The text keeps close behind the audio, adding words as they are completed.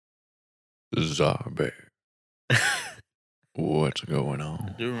Zombie. What's going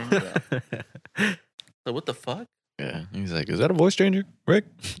on? I do remember that. So what the fuck? Yeah. He's like, is that a voice changer? Rick?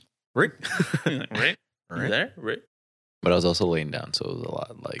 Rick? Rick? You there? Rick? But I was also laying down, so it was a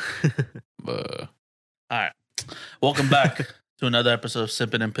lot like, All right. Welcome back to another episode of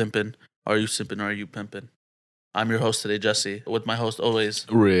Simpin' and Pimpin'. Are you simpin' or are you pimpin'? I'm your host today, Jesse, with my host always,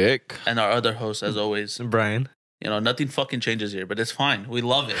 Rick. and our other host, as always. Brian. You know, nothing fucking changes here, but it's fine. We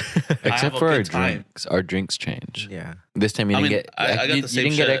love it. Except for our drinks. Our drinks change. Yeah. This time you didn't get I got you the same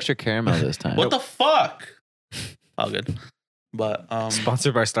didn't get shit. extra caramel this time. What the fuck? All good. But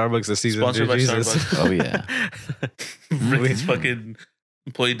Sponsored by Starbucks this season. Sponsored by Starbucks. Oh yeah. Rick's fucking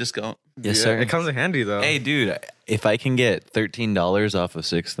employee discount. Yes, Yeah, sir. It comes in handy though. Hey dude, if I can get $13 off of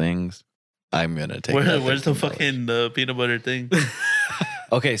 6 things, I'm gonna take that Where's the $13. fucking peanut butter thing?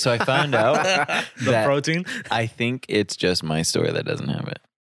 Okay, so I found out the that protein. I think it's just my store that doesn't have it.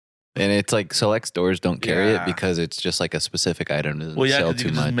 And it's like select stores don't carry Yeah. it because it's just like a specific item doesn't Well, yeah, sell because you too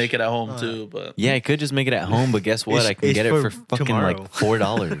can just much. make it at home too. But Yeah, I could just make it at home, but guess what? It's- I can it's get it for for fucking tomorrow. like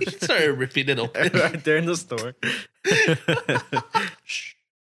 $4. sorry, repeat it open. Right there in the store.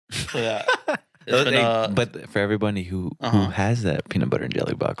 So, yeah, it's been, But for everybody who has that peanut butter and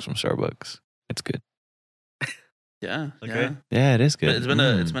jelly box from Starbucks, it's good. yeah, Okay. yeah. Yeah, it is But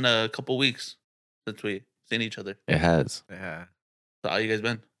good. it's been a couple weeks since we seen each other. It has. Yeah. So how you guys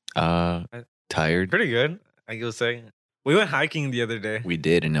been? Tired. Pretty good. I will say. We went hiking the other day. We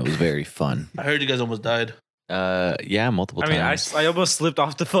did, and it was very fun. I heard you guys almost died. Yeah, multiple I mean, times. I almost slipped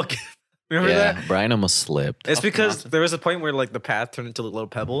off the fucking. Remember yeah, that? Brian almost slipped. It's Off the because mountain. there was a point where like the path turned into little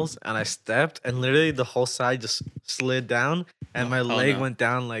pebbles, and I stepped, and literally the whole side just slid down, and my leg no. went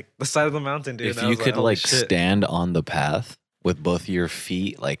down like the side of the mountain, dude. If and I you was could holy like shit. stand on the path with both your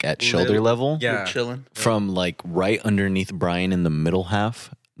feet like at shoulder Little- level, Yeah. You're chilling. from like right underneath Brian in the middle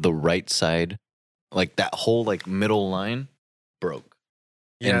half, the right side, like that whole like middle line broke,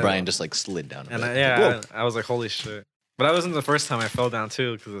 and Yeah. Brian just like slid down. And bit. I I was like, holy shit. But that wasn't the first time I fell down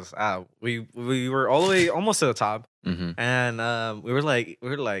too, because we were all the way almost to the top, Mhm. and we were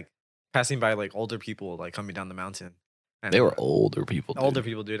like passing by like older people like coming down the mountain. And They were older people. Dude. older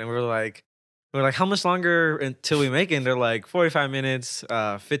people, dude, and we were like, how much longer until we make it? And they're like 45 minutes,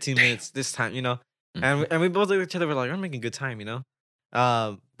 15 minutes this time, you know. Mhm. And we both looked at each other. We're like, we're making good time, you know.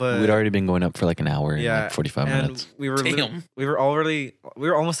 But We'd already been going up for like an hour and yeah, like 45 and minutes. we were Damn. we were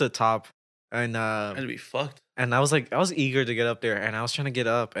almost at the top, and I'd be fucked. and I was eager to get up there, and I was trying to get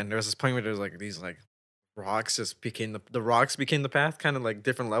up, and there was this point where there was like these like rocks just became the rocks became the path, kind of like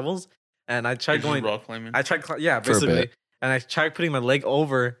different levels, and I tried You're just going, rock climbing. yeah, For a basically, bit. and I tried putting my leg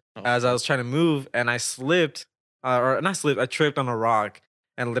over Oh. as I was trying to move, and I slipped, or not slipped, I tripped on a rock,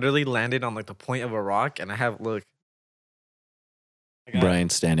 and literally landed on like the point of a rock, and I have look. I got- Brian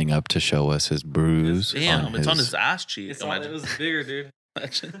standing up to show us his bruise. Damn, it's on his ass cheek. It Imagine. was bigger, dude.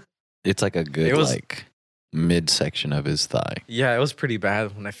 Imagine. It's like a good It was- like midsection of his thigh. Yeah, it was pretty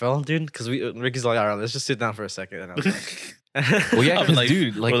bad when I fell, dude. Because Ricky's like, all right, let's just sit down for a second. And I was like, Well, yeah, I've 'cause, been like-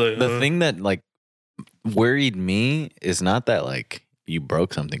 dude, like we're like, the thing that like worried me is not that like you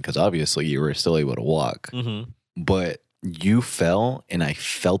broke something, because obviously you were still able to walk, Mhm. but you fell and I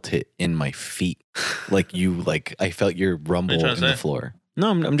felt it in my feet. Like I felt your rumble trying in to the say? floor. No,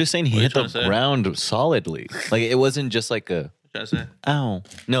 I'm just saying he What are you hit the trying to say? ground solidly. Like it wasn't just like a Trying to say. ow.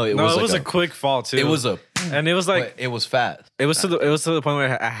 No, it No, was it like was a quick fall too. it was a and it was like but it was fast. it was to the point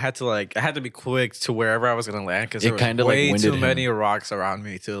where I had to be quick to wherever I was gonna land, because It there was kinda, like, way winded too him. many rocks around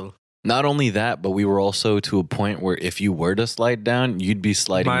me too. Not only that, but we were also to a point where if you were to slide down, you'd be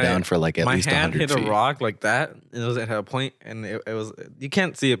sliding My- down for like at My least hand 100 hit feet. a rock like that, and it was at a point, and it was, you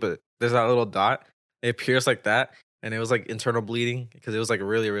can't see it, but there's that little dot. It pierced like that, and it was like internal bleeding because it was like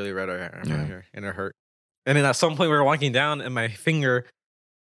really, really red right Yeah. here, and it hurt. And then at some point we were walking down, and my finger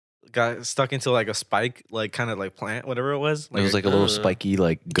got stuck into like a spike, like kind of like plant, whatever it was. It was like a little uh, spiky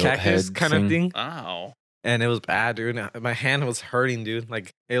like goat cactus head kind thing. of thing. Ow. And it was bad, dude. My hand was hurting, dude.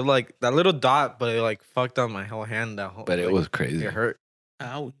 Like it, like that little dot, but it like fucked on my whole hand. That whole, But it like, was crazy. it hurt.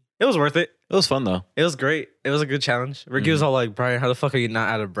 Ow. It was worth it. It was fun though. It was great. It was a good challenge. Ricky was all like, "Brian, how the fuck are you not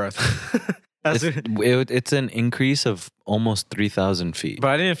out of breath?" That's It's an increase of almost 3,000 feet. but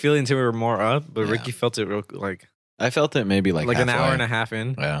I didn't feel it until we were more up. But Yeah. Ricky felt it real like I felt it maybe like an hour halfway. and a half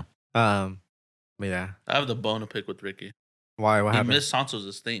in. Yeah. But yeah. I have the bone to pick with Ricky. Why? What He happened? missed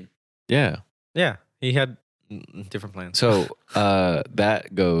Sanso's thing. Yeah. Yeah, he had different plans. So that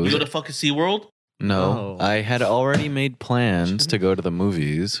You goes. go to fucking SeaWorld? No, Oh. I had already made plans to go to the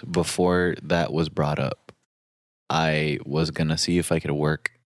movies before that was brought up. I was gonna see if I could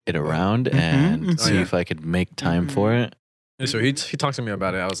work it around and mhm. see Oh, yeah. if I could make time Mhm. for it. So he talked to me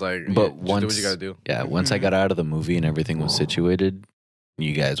about it. I was like, But "Yeah, just do what once- you gotta do." Yeah, once I got out of the movie and everything was situated,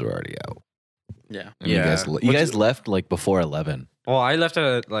 you guys were already out. Yeah. And Yeah. you guys left like before 11. Well, I left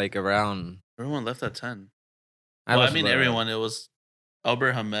at like around. Everyone left at 10. I Well, I left mean, at- everyone. It was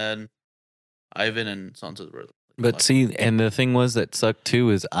Albert, Hamed, Ivan, and Sansa's brother. But see, and the thing was that sucked too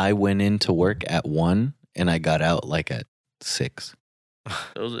is I went into work at 1 and I got out like at 6.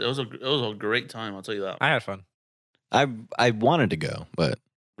 It was a great time. I'll tell you that. I had fun. I wanted to go, but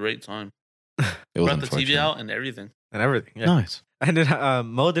Great time. it was Brought the TV unfortunate. out and everything. And everything. Yeah. Nice. And then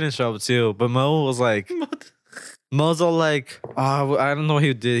Mo didn't show up too, but Mo was like, Mo's all like, oh, I don't know what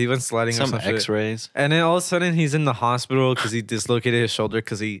he did. He went sledding or Some some shit. X-rays. And then all of a sudden he's in the hospital because he dislocated his shoulder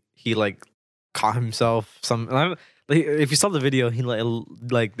because he like caught himself some. Like, if you saw the video, he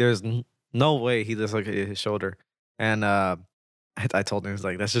like there's no way he dislocated his shoulder. And I told him, it's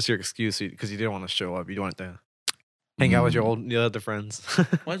like, that's just your excuse because you didn't want to show up. You wanted to hang out with your other friends.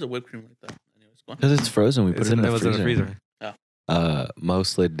 Why is it whipped cream like that? Anyways, go on. Because it's frozen. We put it in the was freezer. in the freezer. Mo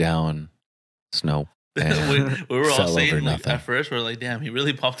slid down snow. And we were all fell over saying like, nothing. at first, we are like, damn, he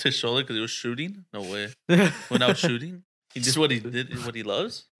really popped his shoulder because he was shooting? No way. When I was shooting, he did what he did, what he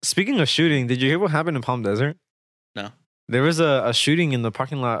loves. Speaking of shooting, did you hear what happened in Palm Desert? No. There was a shooting in the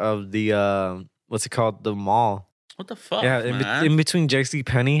parking lot of the what's it called? The mall. What the fuck, Yeah, man? in between JC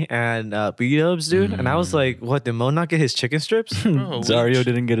Penney and B-Dubs, dude. And I was like, what, did Mo not get his chicken strips? Bro, Zario which-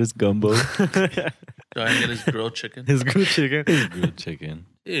 didn't get his gumbo. Go ahead and get his grilled chicken. His good chicken. Grilled chicken.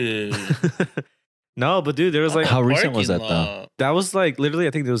 Ew. No, but dude, there was like How recent was Parking that, though? lot. that was like literally,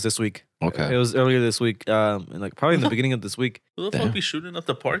 I think it was this week. Okay. It was earlier this week. Like probably in the beginning of this week. Who the Damn. fuck be shooting up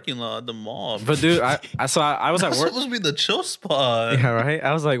the parking lot at the mall? But dude, I was at That's work. supposed to be the chill spot. Yeah, right.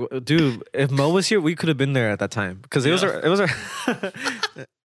 I was like, dude, if Mo was here, we could have been there at that time because it was Yeah. it was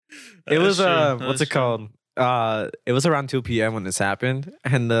it was That's true. what's That's it called? It was around 2 p.m. when this happened,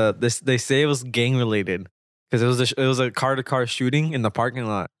 and they say it was gang related because it was a car to car shooting in the parking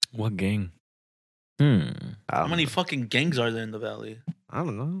lot. What gang? How many fucking gangs are there in the valley? I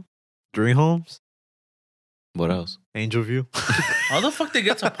don't know. Dream Homes, What else? Angel View. How the fuck they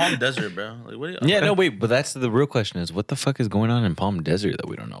get to Palm Desert, bro? Like, what? Are you, Yeah, no, wait, but that's the real question is what the fuck is going on in Palm Desert that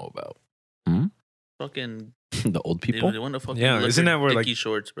we don't know about? fucking The old people? They want to fucking Yeah, isn't that where, like- dicky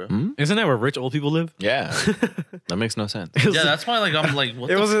shorts, bro? Isn't that where rich old people live? Yeah. That makes no sense. It was Yeah, that's why. Like, I'm like, what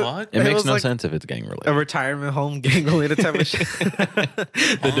It the was a- fuck? It It makes was no like sense if it's gang a related. retirement home gang related type of shit.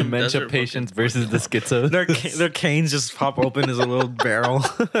 The Palm dementia Desert patients fucking versus the parking lot. schizos. their canes just pop open as a little barrel.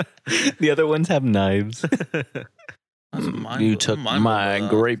 The other ones have knives. That's mind- You took mind my blowing.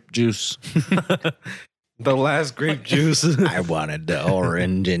 grape juice. The last grape juice. I wanted the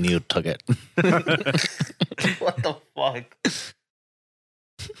orange and you took it. What the fuck?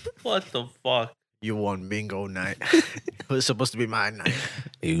 What the fuck? You won bingo night. It was supposed to be my night.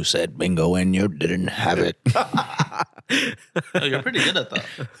 You said bingo and you didn't have it. Oh, you're pretty good at that.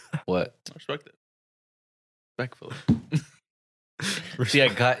 What? I respect it. Respectfully. See, I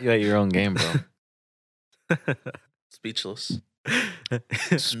got you at your own game, bro. Speechless.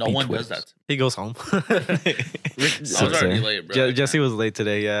 No one does that. He goes home. I was already late, bro. Jesse was late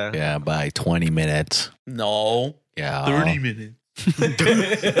today, yeah. Yeah, by 20 minutes. No. Yeah. 30 minutes.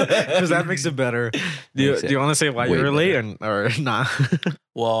 Because that makes it better. Do Makes you want to say why way you were late better. or not?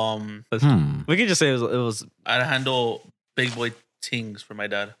 Well, We can just say it was I had to handle big boy things for my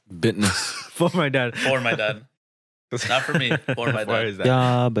dad. Business. for my dad. For my dad. Not for me. For my Why dad. is that?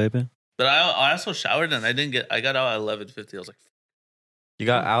 Yeah, baby. But I also showered and I got out at 11:50. I was like, You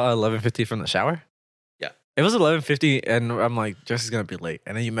got out at 11:50 from the shower? Yeah. It was 11:50 and I'm like, Jesse's gonna be late.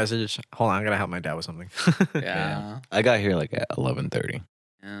 And then you message, hold on, I'm gonna help my dad with something. yeah. I got here like at 11:30.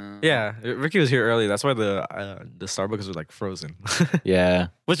 Yeah, Ricky was here early. That's why the Starbucks was like frozen, Yeah.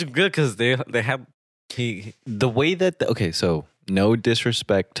 which is good because they had The way that okay, so no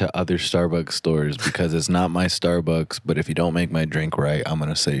disrespect to other Starbucks stores because it's not my Starbucks, but if you don't make my drink right, I'm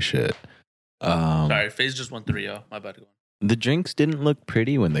gonna say shit. Sorry, FaZe just won 3-0. My bad. The drinks didn't look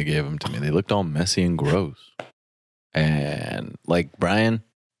pretty when they gave them to me. They looked all messy and gross. And like Brian,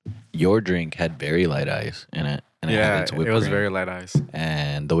 your drink had very light ice in it, and it had its whipped it was cream. very light ice.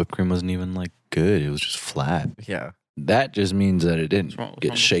 And the whipped cream wasn't even like good. It was just flat. Yeah, That just means that it didn't What's wrong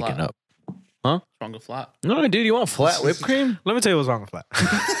get with shaken flat? up. Stronger flat. No, dude, you want flat whipped cream? let me tell you what's wrong with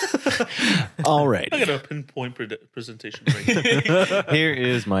that. All right. I got a pinpoint presentation right here. Here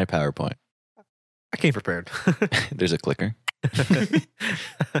is my PowerPoint. I came prepared. There's a clicker.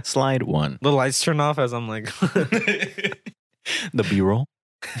 Slide 1. The lights turn off as I'm like, The B-roll.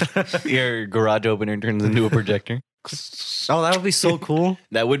 Your garage opener turns into a projector. Oh, that would be so cool.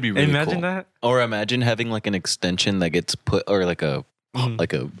 That would be really Imagine cool. that. Or imagine having like an extension that gets put, or like a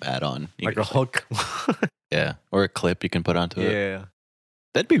add-on, You Like can a just, hook. yeah, or a clip you can put onto it. Yeah.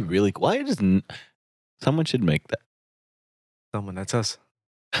 That'd be really cool. Why doesn't someone should make that? Someone, that's us.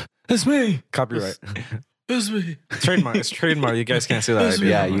 That's me. Copyright. Who's me? Trademark. It's trademark. You guys can't see that idea.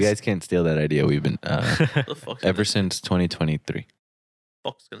 Yeah, from you us. guys can't steal that idea. We've been The fuck's ever gonna, since 2023.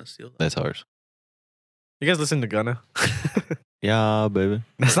 fuck's gonna steal that? That's ours. You guys listen to Gunna? Yeah, baby.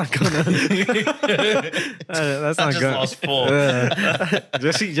 That's not Gunna. That's I not just Gunna. lost full.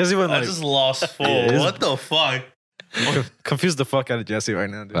 Jesse went I like just lost full. Yeah, What the fuck? confused the fuck out of Jesse right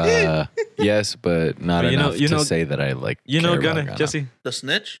now, dude. Yes, but not But enough you know- to say that I like. You know care about Gunna, Jesse? The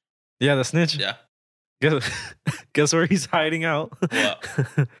snitch? Yeah, the snitch. Yeah. Guess where he's hiding out? What?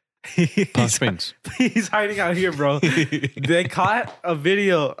 Palm he's, Springs. he's hiding out here, bro. They caught a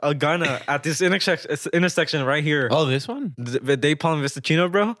video of Gunna at this intersection right here. Oh, this one? The Day Palm Vista Chino,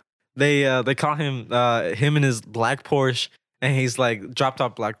 bro. They caught him in his black Porsche, and he's like drop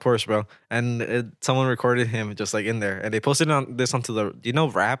top black Porsche, bro. And someone recorded him just like in there, and they posted onto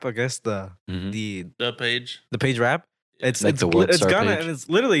the Rap, I guess the The page. page Rap. It's Like it's the World it's Star Gunna, page? and it's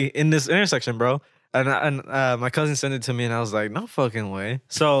literally in this intersection, bro. And my cousin sent it to me, and I was like, no fucking way.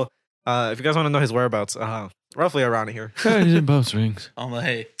 So if you guys want to know his whereabouts, roughly around here. He's in Palm Springs. I'm like,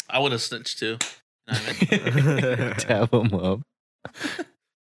 hey, I would have snitched too. You know what I mean? Tap him up.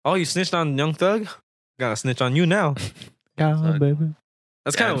 Oh, you snitched on Young Thug? Gotta snitch on you now. Yeah, Sorry. baby.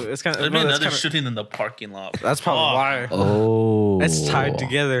 That's Yeah. kind of it's kind There'd of be another shooting in the parking lot. That's probably Fuck. why. Oh. It's tied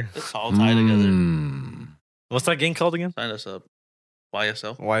together. It's all tied together. Mm. What's that game called again? Sign us up.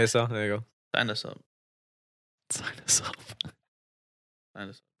 YSL. YSL. There you Sign us up. Sign us up. Sign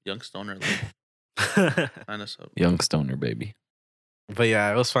us up. Young Stoner. go. Sign us up. Young stoner, baby. But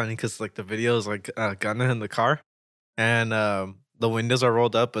yeah, it was funny because like the video is like Gunna in the car, and the windows are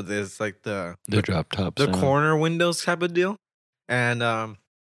rolled up, but there's like the drop top. the sound. corner windows type of deal, and I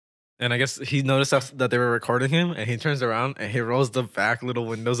guess he noticed that they were recording him, and he turns around and he rolls the back little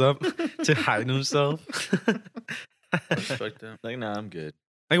windows up to hide himself. Respect them. Like, nah, I'm good.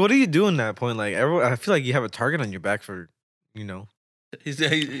 Like, what do you do in that point? Like, I feel like you have a target on your back for,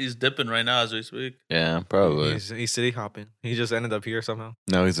 He's dipping right now as we speak. Yeah, probably. he's city hopping. He just ended up here somehow.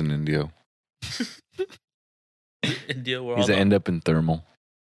 No, he's in India. India, where He's all, gonna end up in thermal.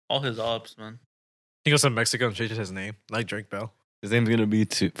 all his ops, man. He goes to Mexico and changes his name, like Drake Bell. His name's gonna be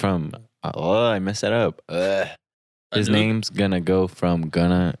from. Oh, I messed that up. His Anoog. name's gonna go from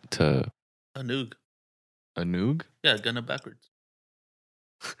Gunna to Anoog. Anoog. Yeah, Gunna backwards.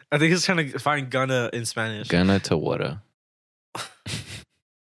 I think he's trying to find Gunna in Spanish. Gunna to Wada.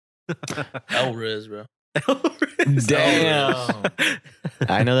 El Riz, bro. Damn.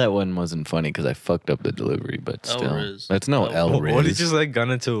 I know that one wasn't funny because I fucked up the delivery, but El still, Riz. that's no El El Riz. What did you say?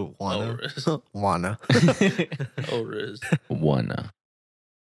 Gunna to El Wana? Riz. Wana. El Riz. Wana.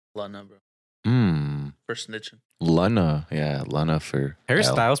 Lana, bro. For snitching. Lana. Yeah, Lana for Harry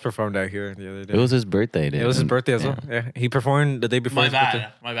L. Styles performed out here the other day. It was his birthday. It was his didn't birthday as Yeah. well. Yeah, he performed the day before My his birthday.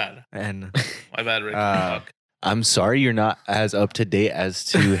 bad. My bad. And My bad, Ricky. Uh, Fuck. I'm sorry you're not as up to date as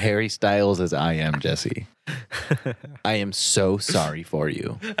to Harry Styles as I am, Jesse. I am so sorry for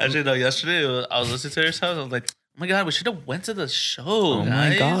you. Actually, no, yesterday I was listening to your house. I was like, oh my God, we should have went to the show, Oh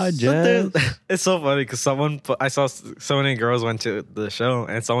my guys. God, But Jess. it's so funny because I saw so many girls went to the show,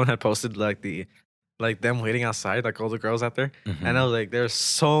 and someone had posted like them waiting outside, like all the girls out there, Mhm. and I was like, there's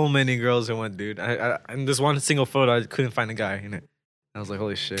so many girls who went, dude. I in this one single photo, I couldn't find a guy in it. I was like,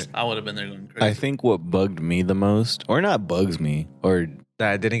 holy shit, I would have been there going crazy. I think what bugged me the most, or not bugs me, or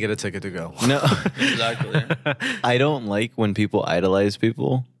that I didn't get a ticket to go. no, Exactly. I don't like when people idolize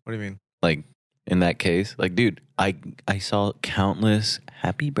people. What do you mean? Like in that case, like, dude, I saw countless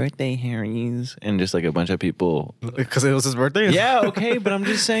happy birthday Harrys and just like a bunch of people. Because it was his birthday. Yeah, okay, but I'm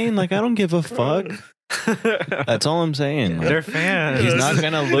just saying, like, I don't give a fuck. That's all I'm saying. Like, They're fans. He's not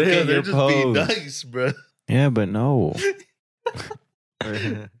gonna look at they're your just being pose. nice, bro. Yeah, but no. I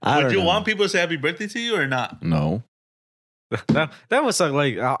Would don't you know. want people to say happy birthday to you or not? No. that was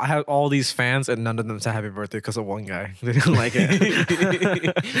like I had all these fans and none of them said happy birthday because of one guy. They didn't like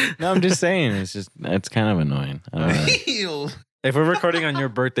it. No, I'm just saying. It's kind of annoying. I don't know. Ew. If we're recording on your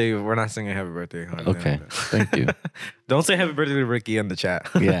birthday, we're not singing happy birthday. Okay, thank you. Don't say happy birthday to Ricky in the chat.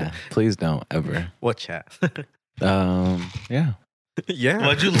 Yeah, please don't ever. What chat? Yeah, Yeah.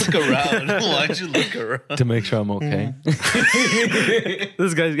 Why'd you look around? Why'd you look around? to make sure I'm okay.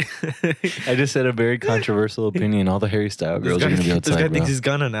 This guy. I just said a very controversial opinion. All the Harry Styles girls are gonna be This outside, guy bro. thinks he's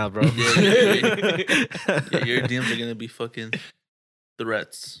Gunna now, bro. Yeah, your DMs are gonna be fucking the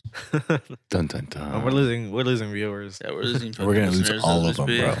Reds. Dun dun dun. We're losing viewers. Yeah, we're losing. We're gonna lose listeners all as of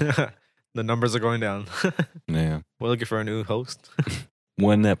we them, speak. bro. The numbers are going down. Yeah. We're looking for a new host.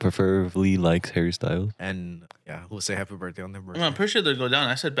 One that preferably likes Harry Styles. And yeah, we'll say happy birthday on their birthday. I'm pretty sure they'll go down.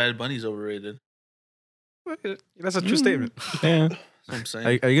 I said Bad Bunny's overrated. That's a true statement. Yeah. That's what I'm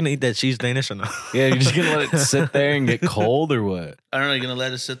saying. Are you gonna eat that cheese Danish or no? Yeah, you're just gonna let it sit there and get cold or what? I don't know. You're gonna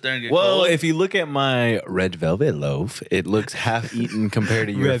let it sit there and get Well, cold. if you look at my red velvet loaf, it looks half eaten compared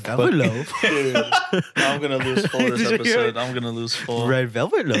to your Red velvet loaf. I'm gonna lose full this episode. I'm gonna lose full. Red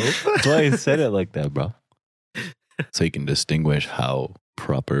velvet loaf. That's why I said it like that, bro. So you can distinguish how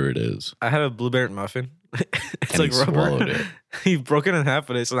proper it is. I had a blueberry muffin. It's And like he rubber. swallowed it. He broke it in half,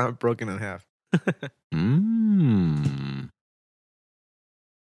 but it's not broken in half. Mmm.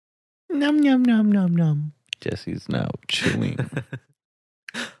 Nom nom nom nom nom. Jesse's now chewing.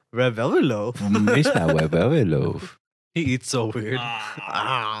 Red velvet loaf. It's not red velvet loaf. He eats so weird.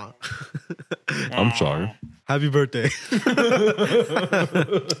 Ah. I'm sorry. Happy birthday.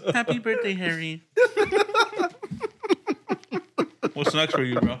 Happy birthday, Harry. What's next for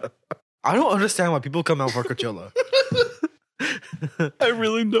you, bro? I don't understand why people come out for Coachella. I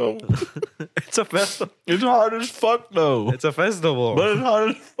really don't. It's a festival. It's hard as fuck though. It's a festival. But it's hard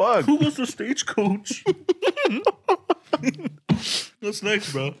as fuck. Who goes to Stagecoach? What's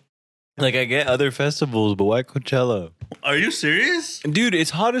next, bro? Like I get other festivals, but why Coachella? Are you serious? Dude,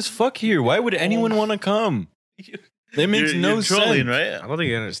 it's hot as fuck here. Why would anyone want to come? That makes no you're trolling, sense. right? I don't think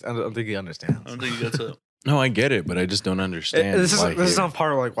he understands. I don't think he understands. I don't think you got to. No, I get it, but I just don't understand. This why is here. not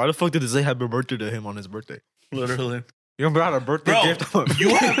part of like, why the fuck did they say happy birthday to him on his birthday? Literally. You don't brought a birthday Bro, gift on him.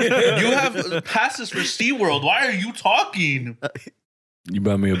 you have passes for SeaWorld. Why are you talking? You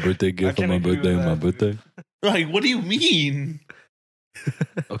bought me a birthday gift for can't my agree birthday. with My that, birthday. Like, what do you mean?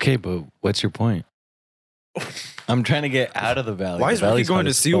 Okay, but what's your point? I'm trying to get out of the valley. Why The is Ricky valley's going hot to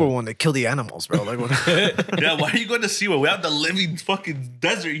as SeaWorld fuck. when they kill the animals, bro? Like, what? Yeah, why are you going to SeaWorld? We have the living fucking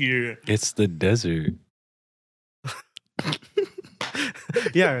desert here. It's the desert.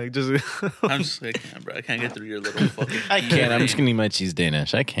 Yeah, like, just I'm just like, I can't, bro. I can't get through your little fucking. I can't. I'm just gonna eat my cheese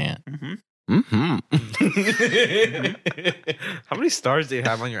Danish. I can't. Mm-hmm. How many stars do you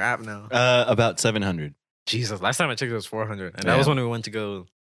have on your app now? About 700. Jesus, last time I checked, it was 400, and Yeah. that was when we went to go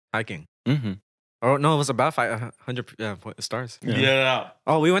hiking. Mm-hmm. Oh no, it was about 500 stars. Yeah.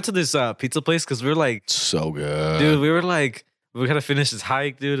 Oh, we went to this pizza place because we were like, So good, dude, we were like, we gotta finish this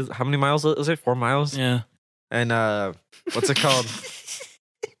hike, dude. How many miles was it? 4 miles. Yeah. And what's it called?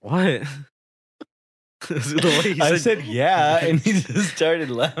 What? The way he I said yeah, and he just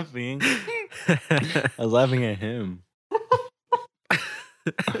started laughing. I was laughing at him.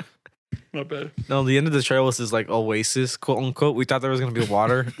 Not bad. No, the end of the trail was this like oasis, quote unquote. We thought there was gonna be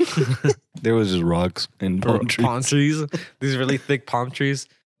water, There was just rocks and palm trees. palm trees, these really thick palm trees.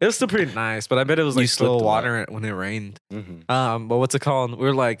 It was still pretty nice, but I bet it was You like still slipped a lot. water when it rained. Mm-hmm. But what's it called? We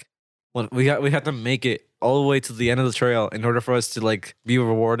were like, when we had to make it all the way to the end of the trail in order for us to like be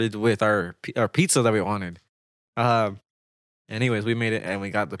rewarded with our pizza that we wanted. Anyways, we made it and we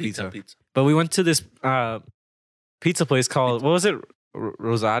got the pizza. But we went to this pizza place called, what was it?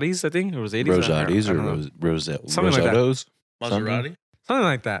 Rosati's, I think. Rosati's I or don't know. Rosette. Something like that. Rosettos? Maserati? Something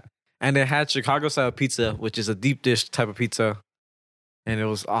like that. And it had Chicago style pizza, which is a deep dish type of pizza. And it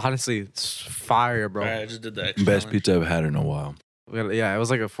was honestly it's fire, bro. Alright, I just did that. Best pizza I've had in a while. Yeah, it was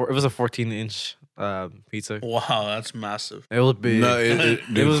like it was a 14-inch pizza. Wow, that's massive. It was big. No,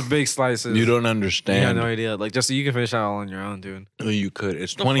 It was big slices. You don't You had understand. no idea. Like, just so you can finish that all on your own, dude. No, you could.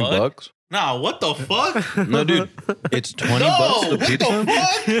 It's The 20 fuck? bucks. Nah, what the fuck? No, dude. It's 20 No, bucks the what the pizza.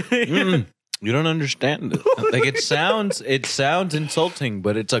 fuck? Mm-mm. You don't understand it. Like it sounds insulting,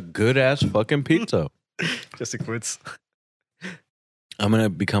 but it's a good ass fucking pizza. Just quits. I'm gonna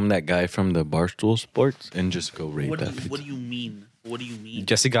become that guy from the Barstool Sports and just go rate that pizza. What do you mean? What do you mean?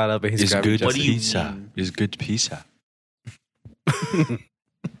 Jesse got up and he's It's grabbing good What do you Jesse. pizza. mean? It's good pizza.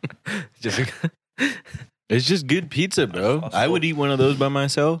 Jesse. It's just good pizza, bro. That's I would eat one of those by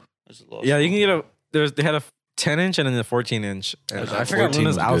myself. I just lost Yeah, you can all. get they had a 10-inch and then a 14-inch. And Okay, I forgot 14 one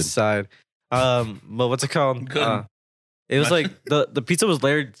was was good. outside. But what's it called? Good. It was like the pizza was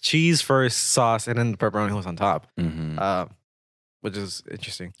layered cheese first, sauce, and then the pepperoni was on top. Mm-hmm. Which is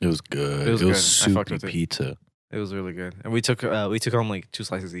interesting. It was good. It was It was good. I fucked soupy with it. pizza. It was really good. And we took home like 2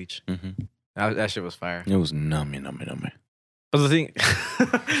 slices each. Mm-hmm. That shit was fire. It was nummy. But the thing,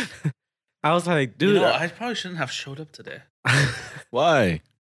 I was like, dude. You know, I probably shouldn't have showed up today. Why?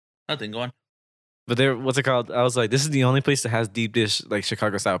 Nothing. Go on. But there, what's it called? I was like, this is the only place that has deep dish like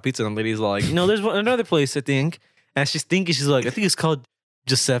Chicago style pizza. And the lady's like, there's another place I think. And she's thinking, she's like, I think it's called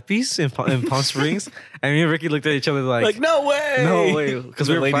Giuseppe's in Palm Springs, and me and Ricky looked at each other like no way, no way, because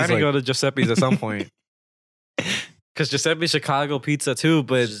we The were lady's planning to like- go to Giuseppe's at some point. Because Giuseppe's Chicago pizza too,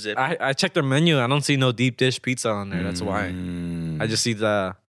 but Giuseppe. I checked their menu. I don't see no deep dish pizza on there. That's why I just see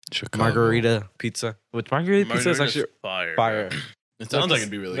the Chicago. margarita pizza. Which margarita pizza is Margarita's actually fire. fire. It sounds like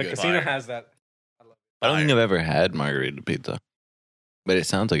it'd be really The good. casino Fire. has that. I don't think I've ever had margarita pizza, but it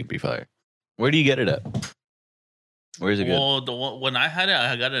sounds like it'd be fire. Where do you get it at? Where's it good? Well, the one, when I had it,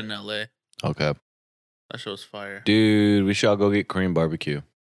 I got it in LA. Okay, That shit was fire. dude, we should all go get Korean barbecue.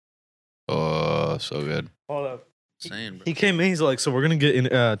 Oh, so good. Hold up. Insane, bro. He came in. He's like, "So we're gonna get in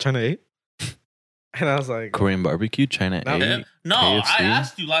China 8?" And I was like, Korean barbecue, China No. 8. Yeah. No, KFC? I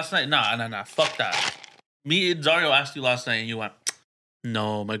asked you last night. Nah. Fuck that. Me and Dario asked you last night, and you went,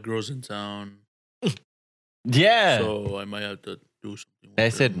 "No, my girl's in town, Yeah. so I might have to do something." with I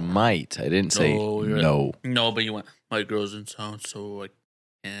her." said might. I didn't say No, you're right. no. No, but you went, "My girl's in town, so I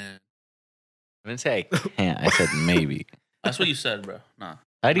can't." I didn't say I can't. I said maybe. That's what you said, bro. Nah,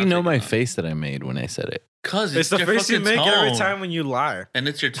 How do you Not know taking my that. face that I made when I said it? cause "It's the your face you fucking make every tone. time when you lie." and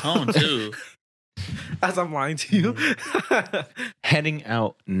it's your tone too. As I'm lying to you. Heading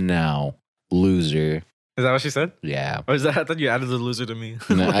out now, loser. Is that what she said? Yeah. Or is that? I thought you added the loser to me.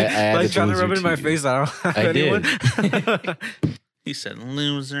 No, I added like trying to loser rub it in my to you. face. I don't have I anyone. did. He said,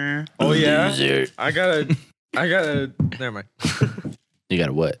 "Loser." Oh yeah. Loser. I got a. Never mind. You got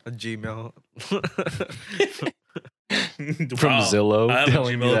a what? A Gmail. From Wow. Zillow I have a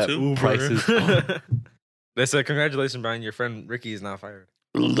telling me Gmail that too. prices. They said, "Congratulations, Brian. Your friend Ricky is now fired."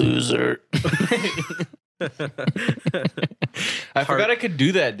 Loser. I forgot I could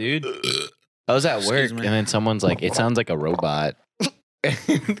do that, dude. I was at work Excuse and me. then someone's like, it sounds like a robot.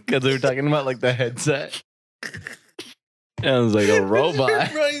 Because they were talking about like the headset. And I was like, a robot.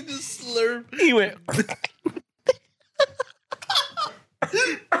 Brian just slurp. He went,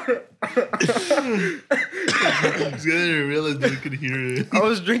 I didn't realize you could hear it. I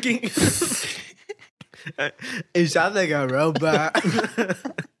was drinking. It sounds like a robot.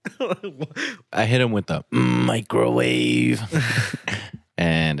 I hit him with the microwave.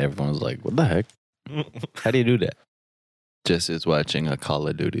 And everyone was like, what the heck? How do you do that? Just is watching a Call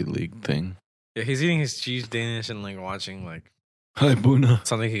of Duty League thing. Yeah, he's eating his cheese Danish and like watching like Hi, Buna.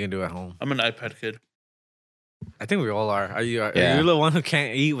 something he can do at home. I'm an iPad kid. I think we all are. Are you Yeah. the one who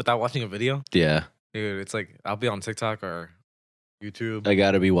can't eat without watching a video? Yeah. Dude, it's like I'll be on TikTok or YouTube. I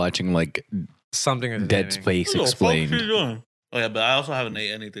gotta be watching like Something Dead entertaining. Space What the fuck you Explained. doing? Oh yeah, but I also haven't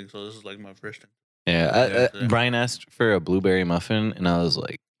ate anything, so this is like my first thing. Yeah, Yeah. Brian asked for a blueberry muffin, and I was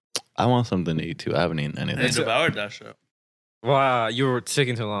like, I want something to eat too. I haven't eaten I anything. devoured that shit. Wow, you were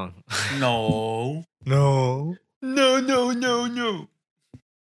taking too long. No. No. No.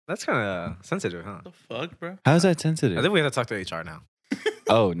 That's kind of sensitive, huh? What the fuck, bro? How's that I sensitive? think we have to talk to HR now.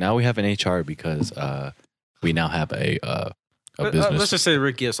 Oh, now we have an HR because we now have a business. Let's just say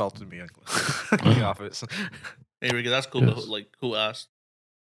Ricky assaulted me in the office. Hey, Ricky, that's cool. Yes. But like, who asked?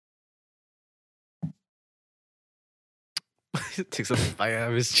 Takes a bite out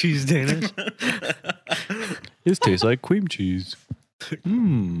of his cheese Danish. This tastes like cream cheese.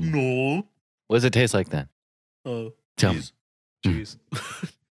 Mm. No. What does it taste like then? Oh, Tell me. cheese. Cheese.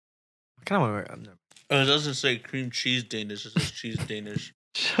 I kind of want It doesn't say cream cheese Danish. It says cheese Danish.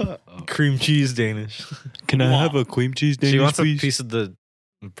 Shut up. cream cheese Danish. Can I Wow. have a cream cheese Danish, She wants a please? piece of the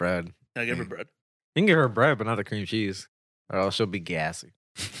bread. Can I give her bread? You can give her bread, but not the cream cheese, or else she'll be gassy.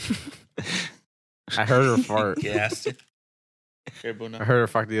 I heard her fart. Yes. Here, I Buna. heard her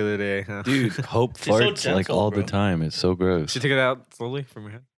fart the other day. Dude, Hope She's so farts like gentle, all bro. the time. It's so gross. She took it out slowly from her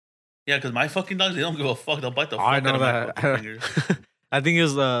head. Yeah, because my fucking dogs, they don't give a fuck. They'll bite the fuck I out know of my that. fucking fingers. I think it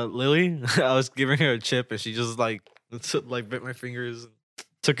was Lily. I was giving her a chip, and she just like bit my fingers, and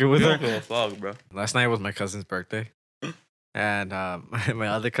took it with They her. don't give a fuck, bro. Last night was my cousin's birthday, and my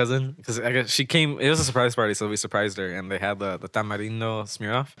other cousin, because I guess she came. It was a surprise party, so we surprised her, and they had the tamarindo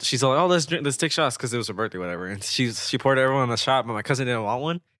smear off. She's like, "Oh, let's take shots," because it was her birthday, whatever. And she poured everyone a shot, but my cousin didn't want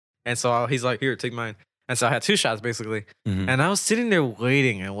one, and so he's like, "Here, take mine." And so I had 2 shots basically, Mhm. and I was sitting there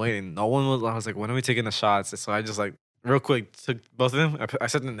waiting and waiting. No one was. I was like, "When are we taking the shots?" And so I just like real quick took both of them. I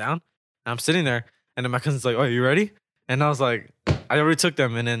set them down. And I'm sitting there, and then my cousin's like, "Oh, you ready?" And I was like, I already took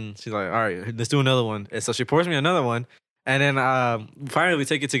them. And then she's like, "All right, let's do another one." And so she pours me another one. And then finally we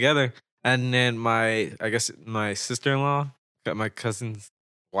take it together. And then my sister-in-law, got my cousin's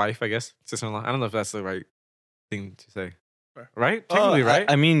wife, I guess, sister-in-law. I don't know if that's the right thing to say. Right? Technically, right?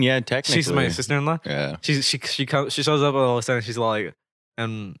 I mean, yeah, technically. She's my sister-in-law. Yeah. She shows up all of a sudden. She's like,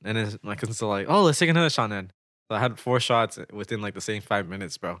 and then my cousin's still like, "Oh, let's take another shot then." So I had 4 shots within like the same 5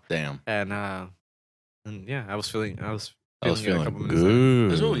 minutes, bro. Damn. And yeah, I was I was a feeling couple minutes later.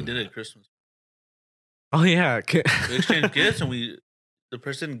 good. That's what we did at Christmas. Oh yeah. We exchanged gifts, and the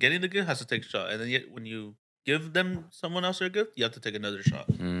person getting the gift has to take a shot, and then yet when you give them someone else their gift, you have to take another shot.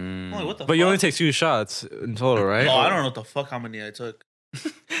 I'm like, what the? But fuck? you only take 2 shots in total, right? Oh, I don't know what the fuck how many I took.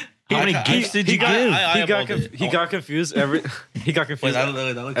 How many gifts did you give? He got confused he got confused Wait,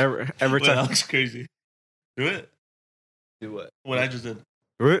 that looks, every wait, time. that looks crazy. Do it. Do what? What I just did.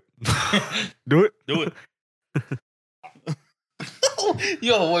 Do it. Do it. Do it.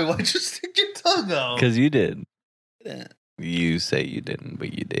 Yo, wait, why'd you stick your tongue out? Because you did. Yeah. You say you didn't,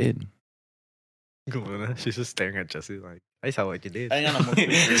 but you did. Galuna, she's just staring at Jesse like, I saw what you did. I ain't got no more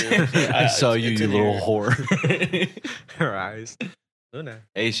food for you. I saw you, it's you in little here. whore. Her eyes. Luna.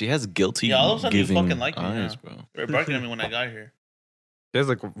 Hey, she has guilty Yeah, all of a sudden you giving fucking like me, eyes, yeah. bro. They were barking at me when I got here. She has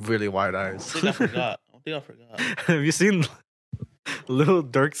like really wide eyes. I think I forgot. Have you seen Little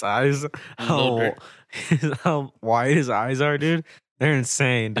Dirk's eyes? Lil Durk. How wide his eyes are, dude. They're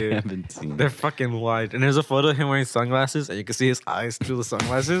insane, I dude. haven't seen They're it. fucking wide. And there's a photo of him wearing sunglasses, and you can see his eyes through the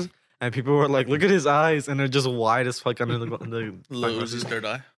sunglasses. And people were like, "Look at his eyes," and they're just wide as fuck under the Lil sunglasses. Uzi's third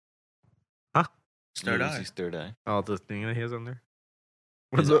eye. Huh? Third eye. Uzi's third eye. Oh, the thing that he has on there.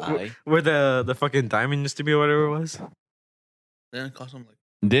 His eye. Where the fucking diamond used to be, or whatever it was. Then it cost him like.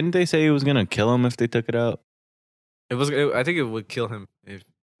 Didn't they say he was gonna kill him if they took it out? I think it would kill him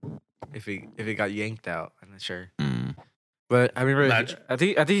if he got yanked out. I'm not sure. Mm, But I remember, Imagine. I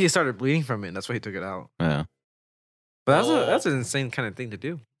think he started bleeding from it. And that's why he took it out. yeah. But Oh. that's an insane kind of thing to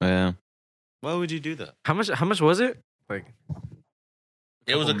do. Yeah. Why would you do that? How much was it? Like,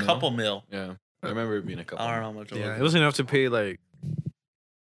 It was a Couple couple mil. Yeah. I remember it being a couple. I don't know how much it yeah, was. it was enough to pay like,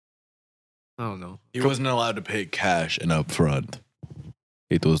 I don't know. He wasn't allowed to pay cash and upfront.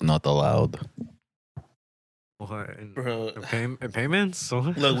 It was not allowed. What, in Bro. payments? So,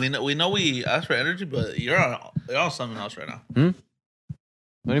 Look, we know we asked for energy, but you're on something else right now. What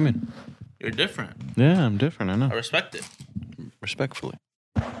do you mean? You're different. Yeah, I'm different. I I know. respect it. Respectfully.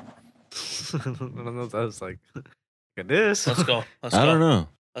 I don't know. I was like, look at this. Let's go. Let's I go. don't know.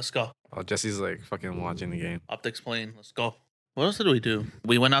 Let's go. Oh, Jesse's like fucking watching the game. Optics plane. Let's go. What else did we do?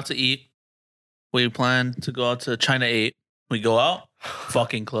 We went out to eat. We planned to go out to China 8. We go out.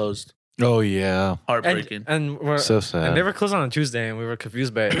 Fucking closed. Oh yeah. Heartbreaking. And we're So sad. and they were closed on a Tuesday, and we were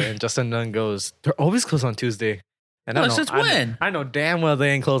confused by it. And Justin Dunn goes, "They're always closed on Tuesday." And I Well, know, since I know- when? I know damn well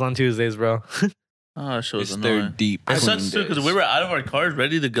they ain't closed on Tuesdays, bro. Oh, that shit was It's their annoying. deep. It clean sucks too because days. we were out of our cars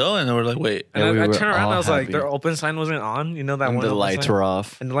ready to go, and then we're like, wait. And Yeah, we I were turned around, and I all was like, happy. their open sign wasn't on. You know that And one. the open lights sign? were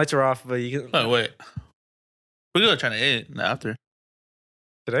off. and the lights are off, but you can. Oh, wait. We go to China 8 after.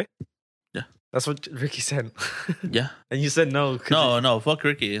 Today? Yeah. That's what Ricky said. Yeah. And you said no. 'cause No, fuck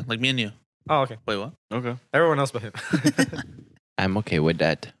Ricky. Like me and you. Oh, okay. Wait, what? Okay. Everyone else but him. I'm okay with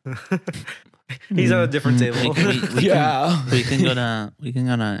that. He's at a different We table. can- We can go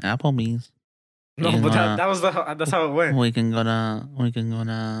to Applebee's. No, but that was that's how it went. We can go to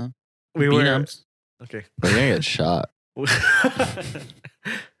We were B-dubs. okay. We're gonna get shot.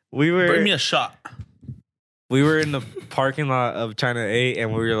 we Bring me were a shot. we were in the parking lot of China 8,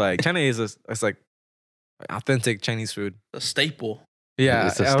 and we were like, China 8 is it's like authentic Chinese food. A staple. Yeah,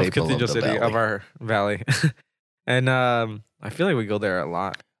 It's a of staple of Cathedral the City valley. of our valley. And I feel like we go there a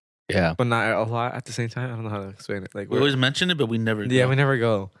lot, Yeah. but not a lot at the same time. I don't know how to explain it. Like We always mention it, but we never yeah, go. we never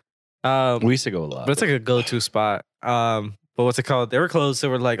go. We used to go a lot. But it's like a go-to spot. But what's it called? They were closed, so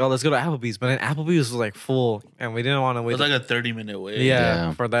we're like, oh, let's go to Applebee's. But then Applebee's was like full, and we didn't want to It wait. was like a 30-minute wait. yeah,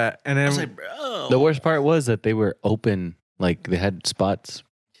 Yeah. for that. And I then was like, bro. the worst part was that they were open. Like they had spots,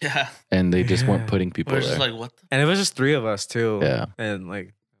 Yeah. and they just weren't Yeah. putting people We're there. just like, what the? and it was just 3 of us too. Yeah. And like,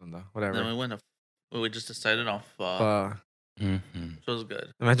 I don't know, Then whatever. we went to. We just decided off. Mhm. It was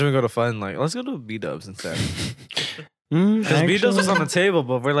good. Imagine we go to fun. Like, let's go to B-Dubs instead. Mm, Because B-Dubs was on the actually- table,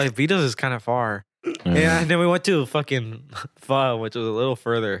 but we're like, B-Dubs is kind of far. Yeah, and then we went to fucking Pho, which was a little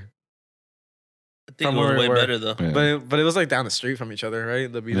further. I think From it was where we way were. better though. Yeah. But it was like down the street from each other,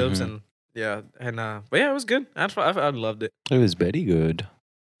 right? The B-Dubs Mhm. and yeah, and but yeah, it was good. I loved it. It was very good.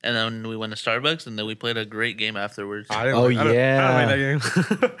 And then we went to Starbucks, and then we played a great game afterwards. I didn't Oh, I don't yeah.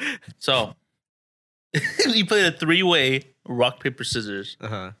 like that game. So we played a 3-way rock paper scissors.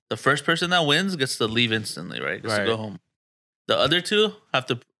 uh-huh. The first person that wins gets to leave instantly, right? Gets to Right. go home. The other two have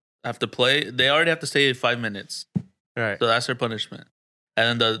to play. They already have to stay 5 minutes, Right. so that's their punishment.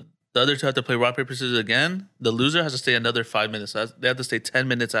 And then the other two have to play rock paper scissors again. The loser has to stay another 5 minutes. So they have to stay 10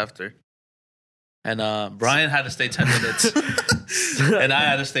 minutes after. And Brian had to stay 10 minutes, and I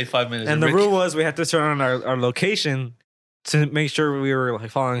had to stay 5 minutes. And the Rick- rule was we had to turn on our location to make sure we were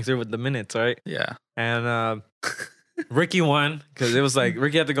like following through with the minutes, right? yeah. And Ricky won because it was like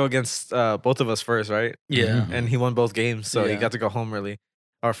Ricky had to go against both of us first, right? Yeah. And he won both games, so he Yeah. got to go home early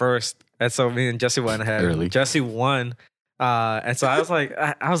or first. And so me and Jesse went ahead. Early. Jesse won, and so I was like,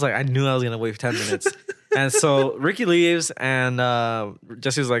 I knew I was gonna wait 10 minutes. And so Ricky leaves, and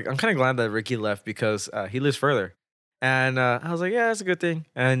Jesse was like, I'm kind of glad that Ricky left because he lives further. And I was like, yeah, that's a good thing.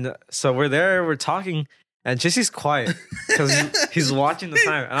 And so we're there, we're talking, and Jesse's quiet because he's watching the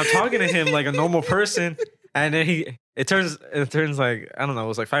time. And I'm talking to him like a normal person. And then it turns like, I don't know, it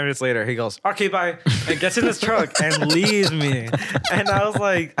was like 5 minutes later. He goes, okay, bye. And gets in his truck and leaves me. And I was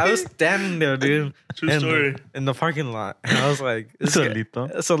like, I was standing there, dude. True story. In the parking lot. And I was like,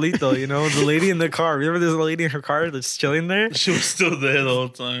 Solito. Solito, you know, the lady in the car. Remember there's a lady in her car that's chilling there? She was still there the whole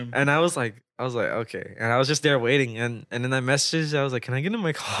time. And I was like, okay. And I was just there waiting. And then I messaged, I was like, can I get in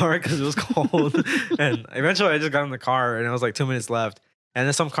my car? Because it was cold. And eventually I just got in the car and it was like 2 minutes left. And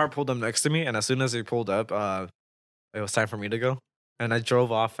then some car pulled up next to me. And as soon as they pulled up, it was time for me to go. And I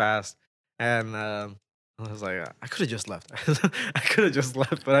drove off fast. And I was like, I could have just left. I could have just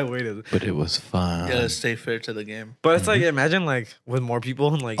left, but I waited. But it was fun. You gotta stay fair to the game. But it's like, imagine like with more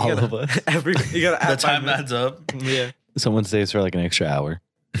people and like, All of us. you gotta The add 5 time minutes. adds up. Yeah. Someone stays for like an extra hour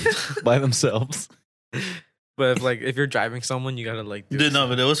by themselves. But if you're driving someone, you gotta like do Dude, no,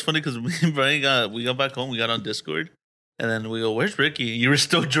 but it was funny because me and Brian got back home. We got on Discord. And then we go, where's Ricky? You were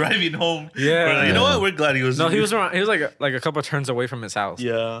still driving home. Yeah. We're like, you know what? We're glad he was. No, he was around. He was like a couple of turns away from his house.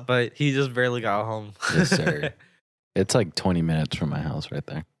 Yeah. But he just barely got home. Yes, sir. It's like 20 minutes from my house right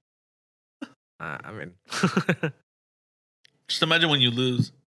there. I mean, Just imagine when you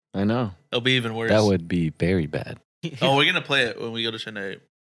lose. I know. It'll be even worse. That would be very bad. Oh, we're gonna play it when we go to Chennai.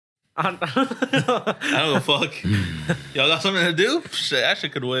 I I don't go fuck. Y'all got something to do? Shit, Ashley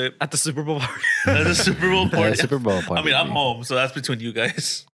could wait. at the Super Bowl party. At the Super Bowl Yeah, party. Super Bowl party. I mean, I'm home, so that's between you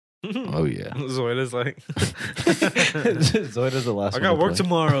guys. Oh, yeah. Zoida's like, Zoida's the last I one got to work play.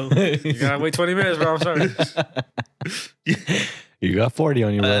 tomorrow. You gotta wait 20 minutes, bro. I'm sorry. You got 40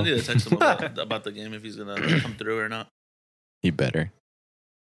 on you, I bro. need to text him about the game if he's gonna come through or not. You better.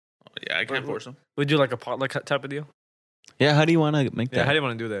 Oh, yeah, I can't force him. We do like a potluck type of deal. Yeah, how do you want to make Yeah, that? how do you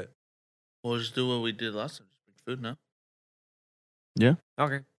want to do that? We'll just do what we did last time. Just bring food now.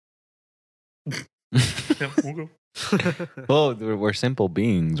 Okay. Yeah, we'll go. Well, we're simple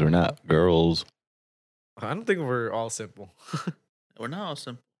beings. We're not girls. I don't think we're all simple. We're not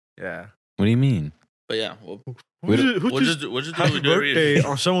awesome. Yeah. What do you mean? But yeah, we'll Who just do what happy we do every birthday year.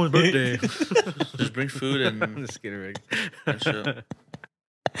 on someone's birthday? Just bring food I'm and just kidding, Rick. and shit.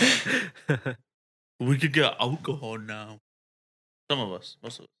 We could get alcohol now. Some of us,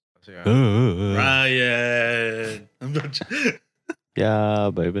 most of us. Yeah. Ryan, I'm not. Yeah,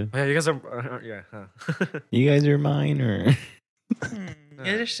 baby. Yeah, you guys are. Yeah. Huh. You guys are mine or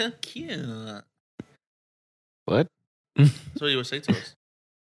You're so cute. what? That's what you would say to us.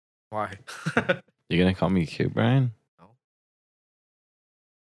 Why? You gonna call me cute, Brian?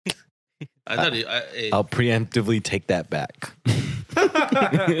 I thought I'll preemptively take that back.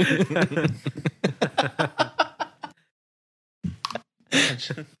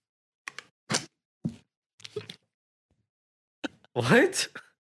 What?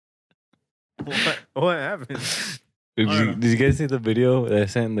 What happened? Did you guys see the video that I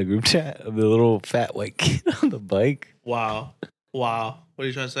sent in the group chat of the little fat white kid on the bike? Wow. What are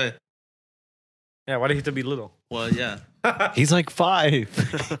you trying to say? Yeah, why do you have to be little? Well, yeah. He's like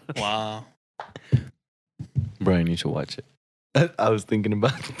 5. Wow. Brian, you should watch it. I was thinking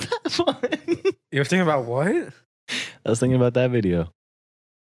about that one. You were thinking about what? I was thinking about that video.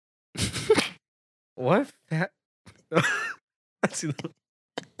 What? Fat? That's He's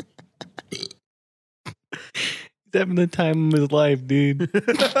having the time of his life, dude.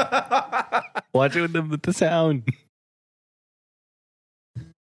 Watch it with the sound.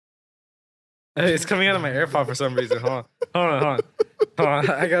 Hey, it's coming out of my AirPod for some reason. Hold on.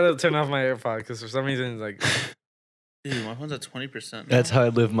 I gotta turn off my AirPod because for some reason it's like. Dude, my phone's at 20%. That's how I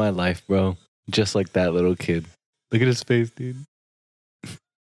live my life, bro. Just like that little kid. Look at his face, dude.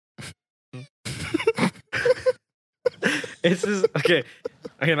 It's just okay.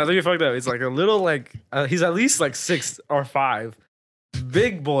 Okay, now that you fucked up, it's like a little like he's at least like 6 or 5,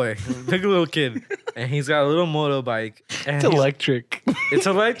 big boy, big little kid, and he's got a little motorbike. And It's electric. It's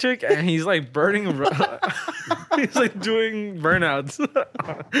electric, and he's like burning. He's like doing burnouts.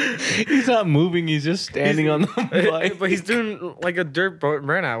 He's not moving. He's just standing on the bike. But he's doing like a dirt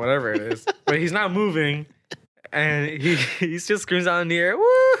burnout, whatever it is. But he's not moving, and he just screams out in the air,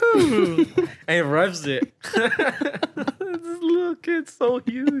 "Woohoo!" and he revs it. This little kid's so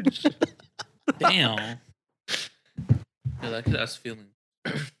huge. Damn. Yeah, that kid has feelings.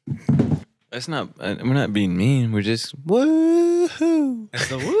 That's not. We're not being mean. We're just woohoo. That's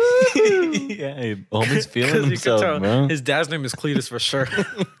the woo. Yeah, homie's 'Cause feeling you could himself, tell bro. his dad's name is Cletus for sure.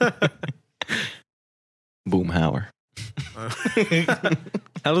 Boomhauer.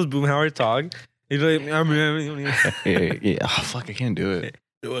 How does Boomhauer talk? He's like, Yeah. Oh, fuck, I can't do it.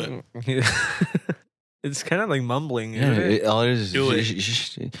 Do it. It's kind of like mumbling. Yeah, Isn't it? all it is. Do it.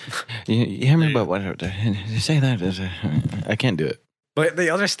 You hear me about what? Say that. I can't do it. But they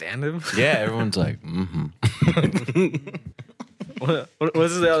understand him. Yeah, everyone's like, mm-hmm.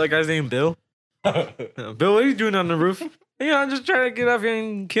 What's the other guy's name? Bill? Bill, what are you doing on the roof? Yeah, I'm just trying to get up here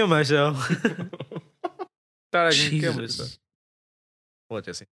and kill myself. Thought I can kill myself. Jesus. What,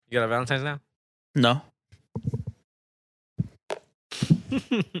 Jesse? You got a Valentine's now? No.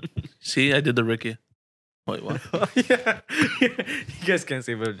 See, I did the Ricky. Wait, what? Yeah. You guys can't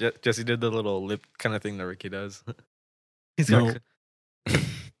see, but Jesse did the little lip kind of thing that Ricky does. He's got,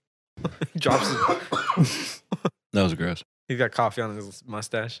 he drops his, That was gross. he's got coffee on his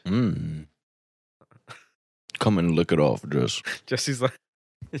mustache. Mm. Come and lick it off, just. Jesse's like,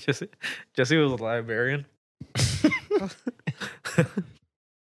 Jesse was a librarian.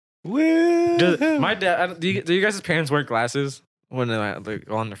 My dad, do you guys' parents wear glasses when they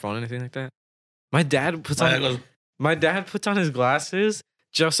go on their phone or anything like that? My dad puts on his glasses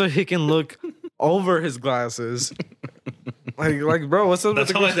just so he can look over his glasses. Like, bro, what's up? That's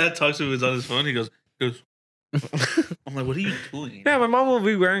with how the my dad talks to me. He's on his phone. He goes. I'm like, what are you doing? Yeah, my mom will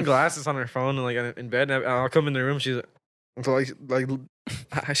be wearing glasses on her phone and like in bed. And I'll come in the room. She's like,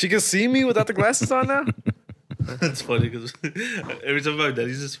 she can see me without the glasses on now. That's funny because every time my dad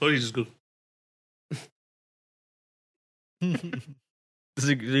uses his phone, he just goes.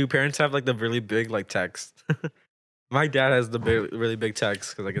 Do your parents have like the really big like text? My dad has the really big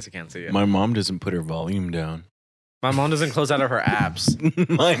text because I guess he can't see it. My mom doesn't put her volume down. My mom doesn't close out of her apps.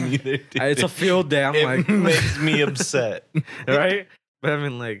 Mine either. Dude. It's a field day. I'm It like, makes me upset. right? But I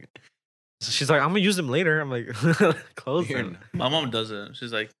mean, like, so she's like, I'm gonna use them later. I'm like, close them. My mom doesn't.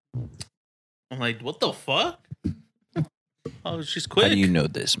 She's like, I'm like, what the fuck? Oh, she's quick. How do you know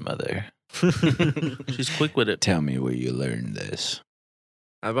this, mother? She's quick with it. Tell me where you learned this.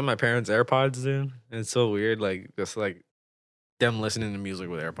 I bought my parents AirPods, dude. And it's so weird, like just like them listening to music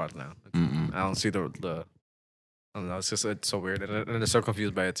with AirPods now. Mm-mm. I don't see the. I don't know. It's so weird, and they're so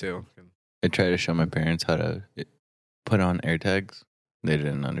confused by it too. I tried to show my parents how to put on AirTags. They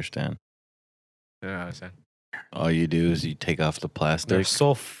didn't understand. Yeah, I understand. All you do is you take off the They're plastic.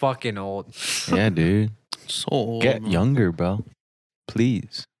 so fucking old. Yeah, dude. So old, Get man. younger, bro.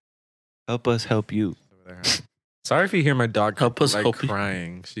 Please. Help us help you. Sorry if you hear my dog Help us like help you.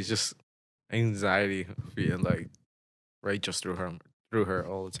 crying. She's just anxiety feeling like right just through her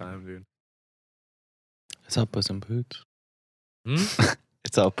all the time, dude. It's all Puss in Boots. Hmm?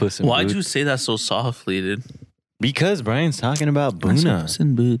 It's all Puss in Why'd Boots. you say that so softly, dude? Because Brian's talking about Boona. Puss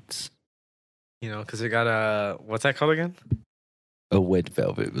in Boots. You know, because they got a what's that called again? A wet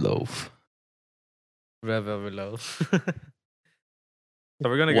velvet loaf. Red velvet loaf. So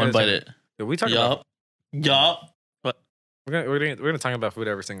we're gonna One get bite into- it. Did we talk about? Yup. We're gonna talk about food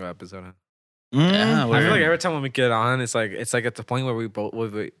every single episode. Huh? Yeah, I feel like every time when we get on, it's like at the point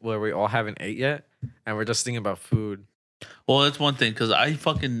where we all haven't ate yet, and we're just thinking about food. Well, that's one thing because I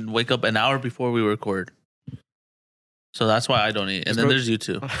fucking wake up an hour before we record, so that's why I don't eat. And then there's you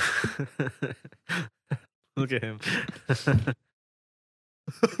two. Look at him.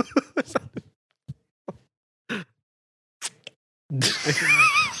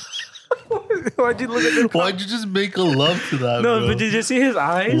 Why'd you look at him? Why'd you just make a love to that? No, bro? but did you see his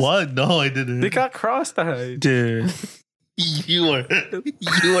eyes? What? No, I didn't. They got cross-eyed. Dude, you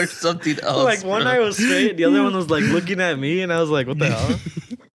are something else. Like one bro. eye was straight, the other one was like looking at me, and I was like, "What the hell?"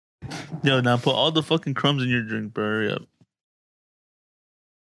 Yo, now put all the fucking crumbs in your drink, bro. Hurry up.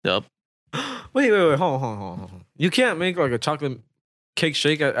 Yup. Wait, hold on. You can't make like a chocolate cake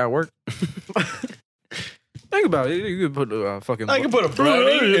shake at work. Think about it. You could put a fucking. I can put a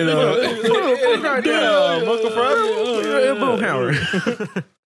brownie in a goddamn Uncle Fred, Boomhauer.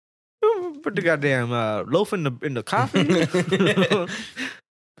 Put the goddamn loaf in the coffee.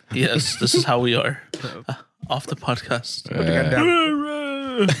 Yes, this is how we are. Off the podcast. Put the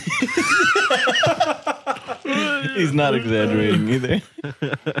goddamn. He's not exaggerating either.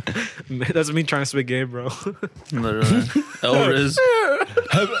 That's me trying to spit game, bro. Literally. Elriz.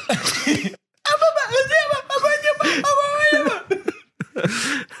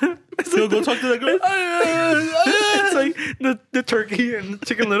 Yo, go talk to that girl. It's like the turkey and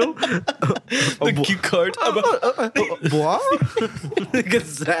Chicken Little. The cue card. What?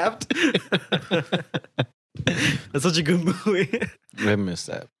 Gets zapped. That's such a good movie. I missed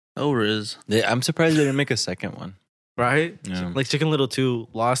that. Oh, Riz. I'm surprised they didn't make a second one. Right? Yeah. Like Chicken Little 2,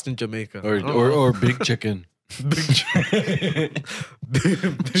 Lost in Jamaica. Or Big Chicken. Big Chicken.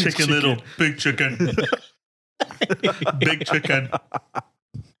 Chicken Little, Big Chicken. Big Chicken.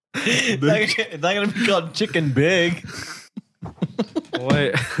 It's not gonna be called Chicken Big.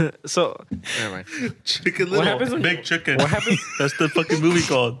 Wait, so never mind. Chicken What Little, happens when- Big Chicken. What happens? That's the fucking movie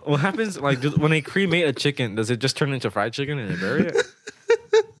called. What happens? Like when they cremate a chicken, does it just turn into fried chicken and they bury it?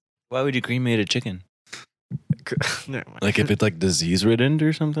 Why would you cremate a chicken? Never mind. Like if it's like disease ridden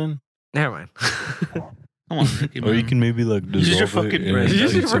or something? Never mind. Come on, Ricky, Or you man. can maybe like Use your dissolve it fucking in brain.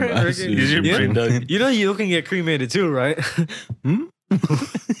 Use your some brain, acid. Ricky. Use your Yeah. brain, Doug. You know you can get cremated too, right? Hmm?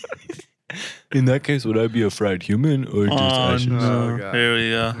 In that case, would I be a fried human or just Oh, ashes? no. no. God. Here we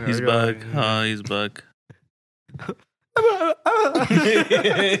go. There He's we go. back. Oh, he's back.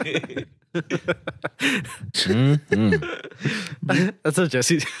 Mhm. That's a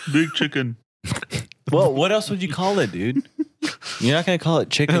Jesse. Big Chicken. Well, what else would you call it, dude? You're not gonna call it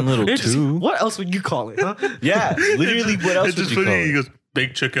Chicken Little It's just- 2. What else would you call it? Huh? Yeah, literally, what else It's would just you funny. call He it? goes,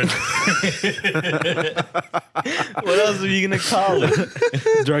 Big Chicken. What else are you gonna call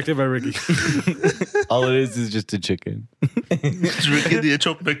it? Directed by Ricky. All it is just a chicken. It's Ricky the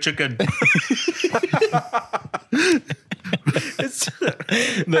Intro, Big Chicken. It's,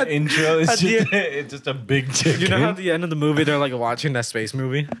 The intro is at the just, it's just a big chicken. you know how at the end of the movie they're like watching that space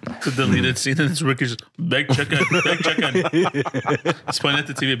movie? The deleted scene, and it's Ricky's just, Big Chicken, Big Chicken. He's pointing at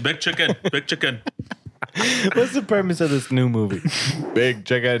the TV, Big Chicken, Big Chicken. What's the premise of this new movie? Big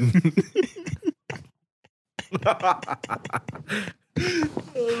chicken.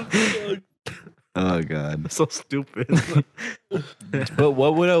 Oh god. So stupid. But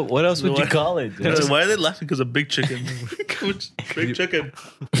what else would you call it? And so why are they laughing? Because of Big Chicken. Big Chicken.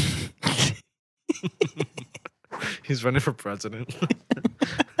 He's running for president.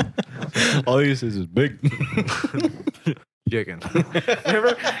 All he says is big. Chicken.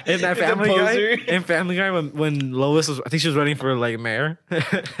 Remember in that Family Guy? poser. In Family Guy, when Lois was, I think she was running for like mayor,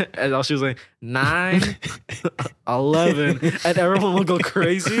 and all she was like 9, 11, and everyone would go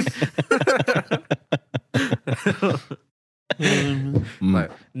crazy.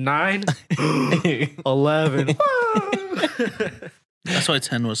 Like 9, 11. That's why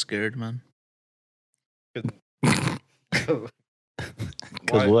 10 was scared, man.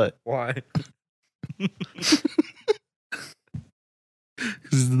 Cause what? Why?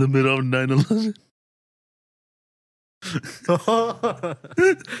 Because it's in the middle of 9/11.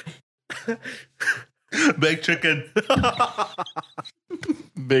 Big Chicken.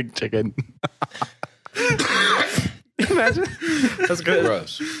 Big chicken. Imagine. That's good.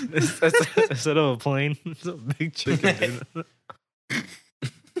 Gross. Instead of a plane, it's a big chicken. Dude.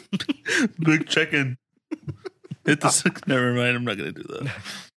 Big Chicken. Hit the six. Never mind. I'm not going to do that.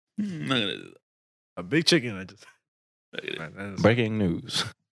 I'm not going to do that. A big chicken. I just. Not gonna- Man, that is- Breaking news.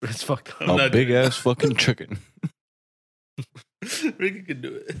 it's fucked up. I'm A not big doing ass fucking chicken. Ricky can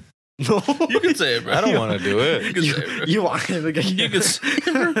do it. No, You can say it, bro. I don't want to do You it. can say it, bro. You want him again? You can say it,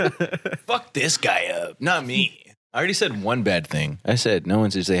 bro. Fuck this guy up. Not me. I already said one bad thing. I said no one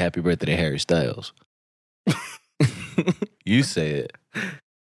should say happy birthday to Harry Styles. You say it.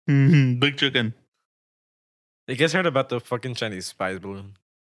 Big Chicken. You guys heard about the fucking Chinese spy balloon?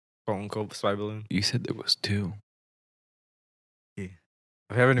 Quote unquote spy balloon. You said there was 2. We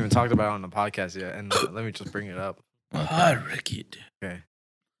haven't even talked about it on the podcast yet, and let me just bring it up. Ah, Ricky. Dude. Okay.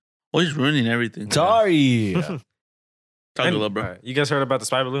 Always ruining everything. Sorry. Talk a little, bro. Alright, you guys heard about the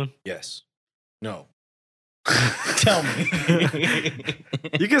spy balloon? Yes. No. Tell me.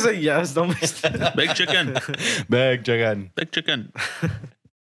 You can say yes. Don't be Big Chicken. Big chicken. Big Chicken.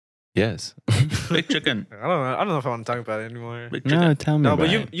 Yes. Big Chicken. I don't know if I want to talk about it anymore. Big Chicken. No, tell me. No, but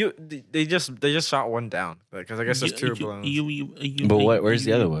about you it. they just shot one down because I guess there's 2 balloons. But what? Where's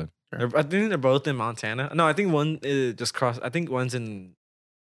the other one? I think they're both in Montana. No, I think one just crossed. I think one's in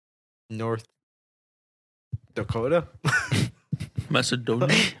North Dakota. Macedonia.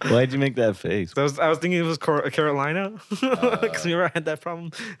 Why'd you make that face? So I was thinking it was Carolina because we ever had that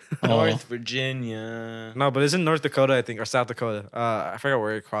problem. North Virginia. No, but it's in North Dakota, I think, or South Dakota. I forgot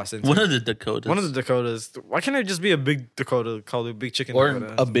where it crossed into. One of the Dakotas. One of the Dakotas. Why can't it just be a big Dakota called a big chicken? Or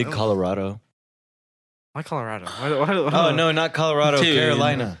Dakota? a big I don't- Colorado. Why Colorado? Why, Oh, no, not Colorado. Dude,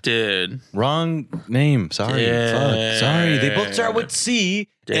 Carolina. Dude. Wrong name. Sorry. Fuck. Sorry. They both start with C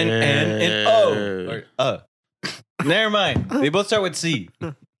and O. Or, Never mind. They both start with C.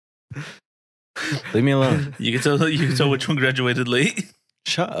 Leave me alone. You can tell which one graduated late.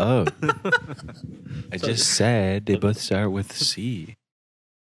 Shut up. I just said they both start with C.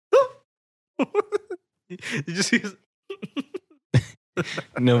 You just use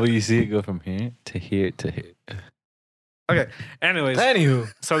No, but you see it go from here to here to here. Okay. Anyways,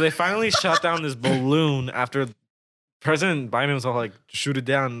 Anywho, so they finally shot down this balloon after President Biden was all like, shoot it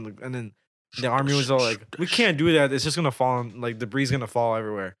down. And then the army was all like, we can't do that. It's just going to fall. Like, debris is going to fall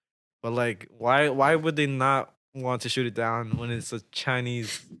everywhere. But, like, why would they not want to shoot it down when it's a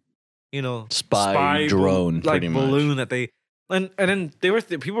Chinese, spy drone, like, pretty much. balloon that they. And then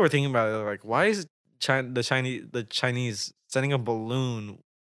people were thinking about it. Like, why is the Chinese sending a balloon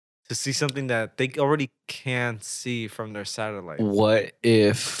to see something that they already can't see from their satellite? What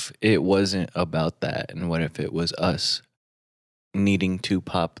if it wasn't about that? And what if it was us needing to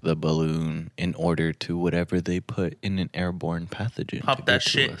pop the balloon in order to whatever they put in an airborne pathogen? Pop to that get to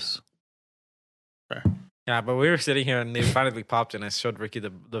shit. us? Yeah, but we were sitting here and they finally popped and I showed Ricky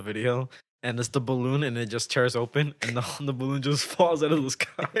the video. And it's the balloon and it just tears open and the balloon just falls out of the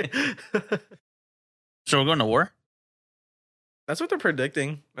sky. So we're going to war? That's what they're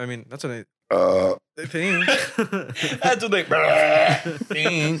predicting. I mean, that's what they think. That's what they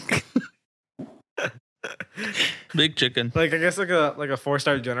think. Big chicken. Like, I guess like a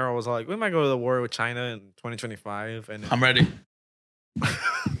 4-star general was like, we might go to the war with China in 2025. And I'm ready.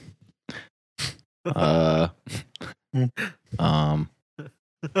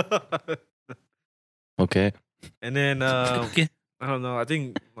 Okay. And then Okay. I don't know. I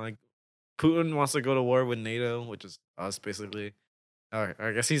think like Putin wants to go to war with NATO, which is us basically. I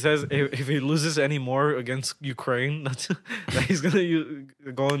guess he says if he loses any more against Ukraine, that he's gonna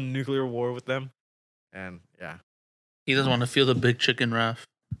go in nuclear war with them. And yeah, He doesn't want to feel the big chicken wrath.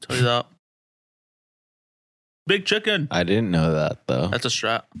 Tell you that. Big chicken. I didn't know that though. That's a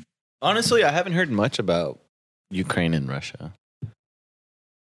strat. Honestly, I haven't heard much about Ukraine and Russia.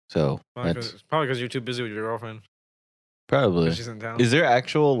 So that's probably because you're too busy with your girlfriend. probably. 'Cause she's in town. Is there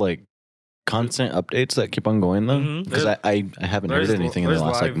actual like constant updates that keep on going though? Mhm. Because I haven't heard there's- anything in the there's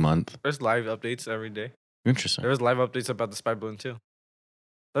last like live- month. There's live updates every day. Interesting. There's live updates about the spy balloon too.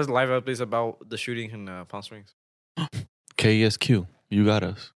 There's live updates about the shooting in Palm Springs. KSQ, you got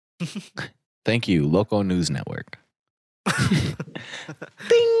us. Thank you, Local News Network.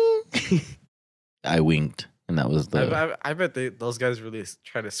 Ding. I winked, and that was the I bet those guys really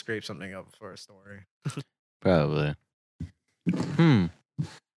try to scrape something up for a story. probably. What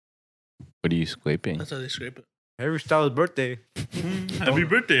are you scraping? That's how they scrape it. Harry Styles' birthday. Happy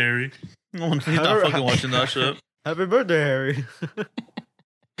birthday, Harry. No one, he's not fucking watching that shit. Happy birthday, Harry.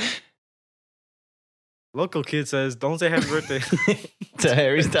 Local kid says, "Don't say happy birthday." To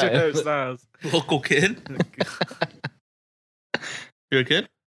Harry To Harry Styles. Styles. Local kid. You're a kid?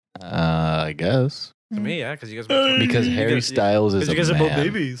 I guess To me, yeah, because you guys because Harry guys- Styles is you a guys are both man.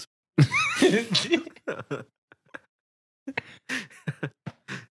 babies.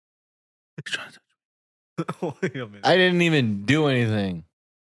 He's trying to- Wait a minute. I didn't even do anything.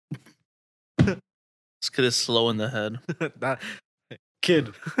 This kid is slow in the head. That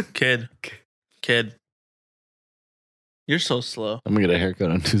kid. Kid. You're so slow. I'm gonna get a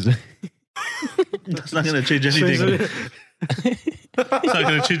haircut on Tuesday. That's not gonna change anything. It's not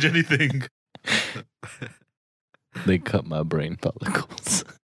gonna change anything. They cut my brain follicles.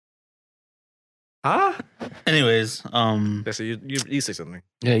 Huh? Anyways, Jesse, you say something.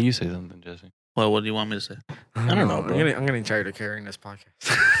 Yeah, you say something, Jesse. well, what do you want me to say? I don't know, bro. I'm getting tired of carrying this podcast.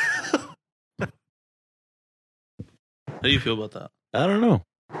 How do you feel about that? I don't know.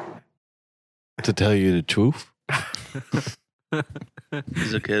 To tell you the truth,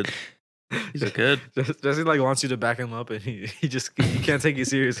 He's a kid. He's a kid. Jesse like wants you to back him up, and he can't take you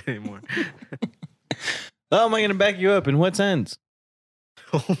serious anymore. how am I gonna back you up? In what sense?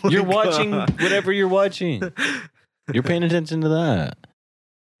 Oh my You're watching God. whatever you're watching. You're paying attention to that.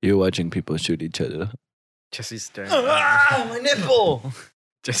 You're watching people shoot each other. Jesse's staring. Ah, my nipple!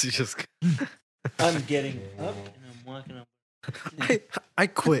 Jesse just. I'm getting up. And I'm walking up. I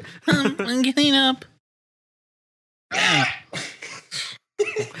quit. I'm getting up.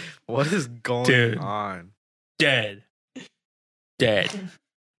 What is going Dude. on? Dead.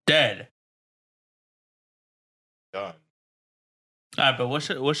 Done. All right, but what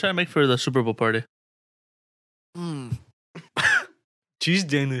should I make for the Super Bowl party? Cheese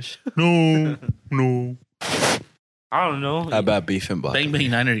Danish. No. I don't know. How about beef and butter? Bang Bang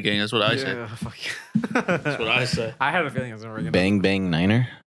Niner gang. That's what I say. Yeah, fuck. That's what I say. I had a feeling it was gonna Bang Bang Niner?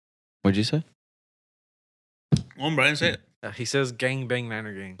 What'd you say? One Brian say it. He says gang bang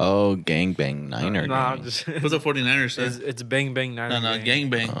niner gang. Oh, Gang Bang Niner. Nah, gang. just What's the 49ers say? it's bang bang niner. No, gang. gang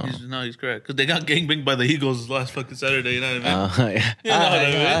bang. Oh. He's correct. Because they got gang banged by the Eagles last fucking Saturday. You know what I mean? Yeah. You know what I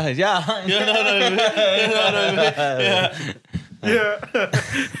mean? Yeah. You know what I mean?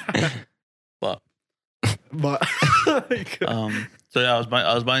 Yeah. Yeah. But But So yeah,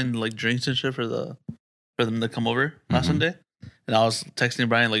 I was buying like drinks and shit for them to come over last Mhm. Sunday, and I was texting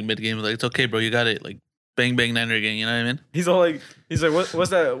Brian like mid game, like it's okay, bro, you got it, like bang bang Niner gang, you know what I mean? He's like, what's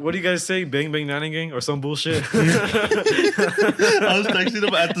that? What do you guys say? Bang bang Nine gang or some bullshit? I was texting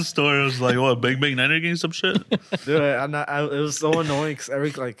him at the store. I was like, "What, bang bang Niner gang, some shit?" Dude, it was so annoying because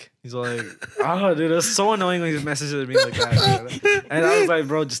Eric he's like, oh, dude, it was so annoying when he messages me like that. Dude. And I was like,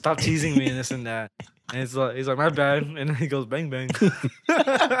 bro, just stop teasing me and this and that. And he's like, my bad. And then he goes, bang bang.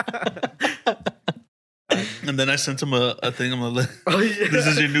 And then I sent him a thing. I'm like, Oh yeah, "This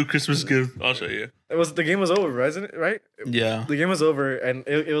is your new Christmas gift. I'll show you." the game was over, isn't it? Right? Yeah. The game was over, and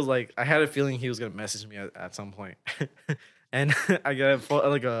it was like I had a feeling he was gonna message me at some point. And I got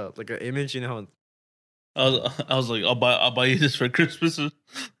like an image, you know. I was like, I'll buy you this for Christmas, so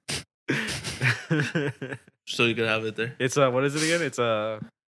you can have it there. It's what is it again? It's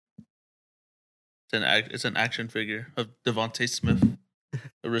It's an action figure of Devontae Smith,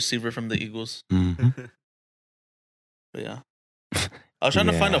 a receiver from the Eagles. Mhm. But yeah, I was trying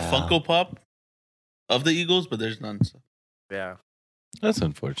to find a Yeah. Funko Pop of the Eagles, but there's none. So. yeah. That's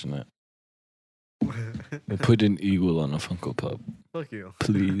unfortunate. They put an eagle on a Funko Pop, Fuck you.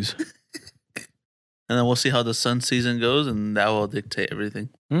 please. And then we'll see how the Sun season goes, and that will dictate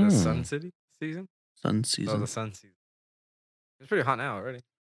everything. The Mm. Sun City season? Sun Oh, season. the Sun season. It's pretty hot now already.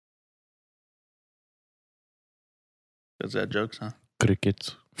 That's that jokes, huh?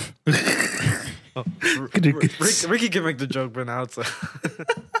 Crickets. Oh, Crickets. Ricky can make the joke, but now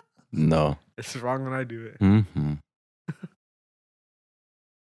No. it's wrong when I do it. Mm-hmm.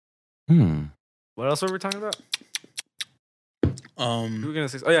 Hmm. What else were we talking about? We were gonna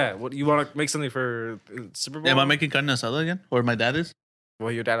say. Oh yeah, what you want to make something for Super Bowl? Am I making carne asada again? Or my dad is?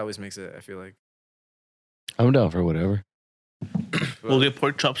 Well, your dad always makes it. I feel like. I'm down for whatever. We'll get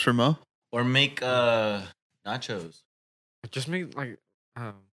pork chops for Mo. Or make nachos. Just make like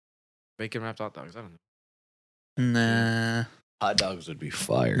bacon wrapped hot dogs. I don't know. Nah. Hot dogs would be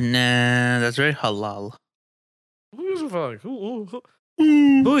fire. Nah, that's very halal. Who gives a fuck?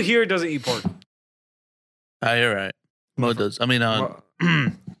 Who here doesn't eat pork? Ah, you're right. Mo does. I mean, Well,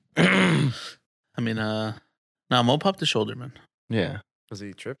 nah, Mo popped the shoulder, man. Yeah. does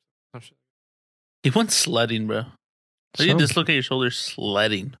he trip? Some shit. He went sledding, bro. How do you Some- dislocate your shoulder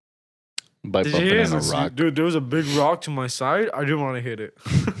sledding? By Did you bumping hear in a this? rock. Dude, there was a big rock to my side. I didn't want to hit it,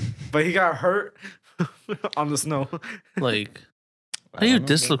 but he got hurt on the snow. Like, I how do you don't know,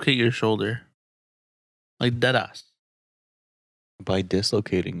 dislocate your shoulder? Like, dead ass. By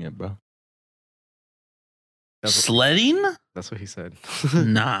dislocating it, bro. Sledding? That's what he said.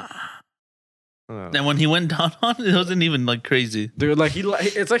 Nah. And when he went down on it, it wasn't even like crazy. Dude, like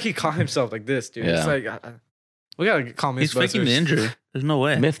it's like he caught himself like this, dude. It's Yeah. like we gotta call me. He's faking the injury. There's no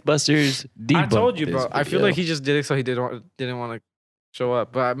way. Mythbusters I told debunked you, bro. this I feel video. like he just did it so he didn't want to show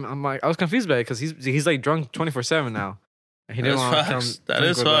up. But I'm like, I was confused by it because he's like drunk 24/7 now. And he didn't want to come. That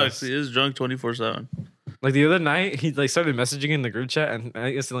drink is with facts. us. He is drunk 24/7. Like the other night, he like started messaging in the group chat, and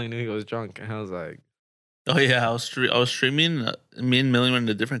I instantly knew he was drunk. And I was like, Oh yeah, I was streaming. Me and Millie were in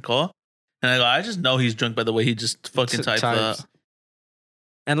a different call, and I go, I just know he's drunk by the way he just fucking typed types. that.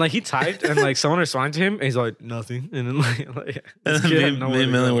 And like he typed, and like someone responded to him, and he's like nothing. And then like And this then kid had me nowhere and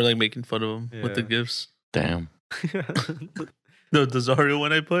to Millie go. were like making fun of him with the Yeah. gifts. Damn. The Zario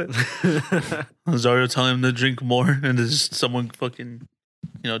one I put. Zario telling him to drink more, and there's just someone fucking,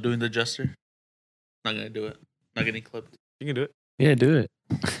 doing the gesture. Not gonna do it. Not getting clipped. You can do it. Yeah, do it.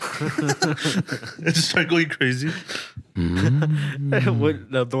 I just start going crazy. What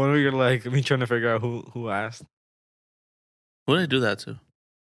the one where you're like me trying to figure out who asked? Who did I do that to?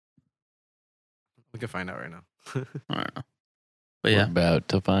 We can find out right now. I don't know. But We're yeah, about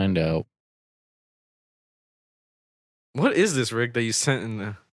to find out. What is this, Rick, that you sent in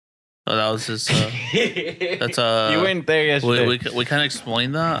the? oh, that was just. That's You went there yesterday. we can't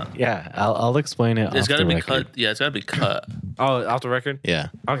explain that. Yeah, I'll explain it. It's off got to the be record. cut. Yeah, it's got to be cut. Oh, off the record. Yeah,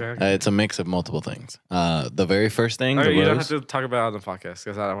 Okay. it's a mix of multiple things. The very first thing. Okay, the you don't rose- have to talk about it on the podcast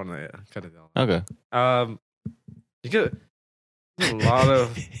because I don't want to cut it down. Okay. You get a lot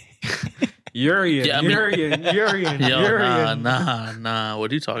of Urian, Yeah, I mean- Urian. Yo, nah. What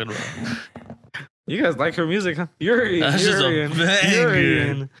are you talking about? You guys like her music, huh? Urian, That's just a Urian, banger.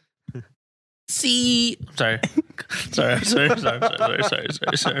 Urian. See, sorry. Sorry.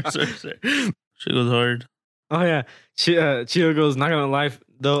 She goes hard. Oh yeah, Chio goes. Not gonna lie,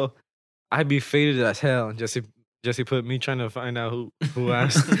 though, I'd be faded as hell. And Jesse put me trying to find out who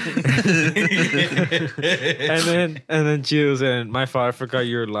asked. and then Chio said, "My fault. I forgot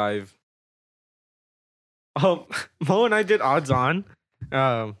you're live." Mo and I did odds on.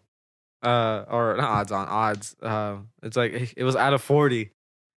 or not odds. It's like it was out of 40,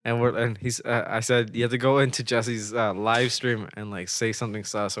 and he's. I said you have to go into Jesse's live stream and like say something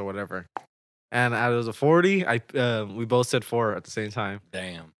sus or whatever. And out of the 40, we both said 4 at the same time.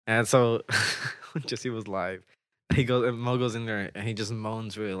 Damn. And so Jesse was live. He goes and Mo goes in there and he just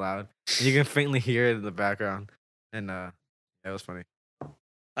moans really loud. And you can faintly hear it in the background. And yeah, it was funny.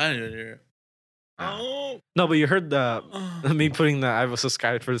 I didn't even hear it. Oh. No, but you heard me putting the I was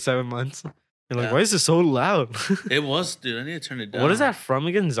subscribed for 7 months. You're like, Yeah. why is it so loud? It was, dude. I need to turn it down. What is that from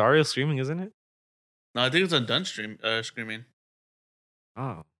again? Zario screaming, isn't it? No, I think it's on Dunn screaming.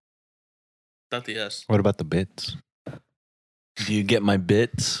 Oh. Not the S. What about the bits? Do you get my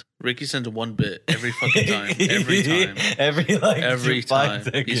bits? Ricky sends 1 bit every fucking time. Every time. every time.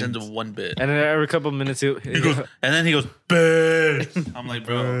 seconds. He sends 1 bit. And then every couple of minutes he goes, and then he goes, bad. I'm like,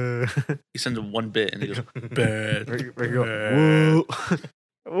 bro. He sends 1 bit and he goes, bad. Ricky go, woo.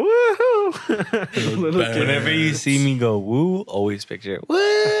 Woohoo! Little kid. Whenever you see me go woo, always picture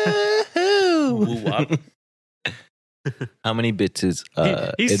woo. Woo wop. How many bits is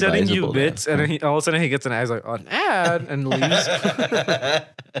He's sending you advisable, bits, though? and then all of a sudden he gets an ad like an ad and leaves.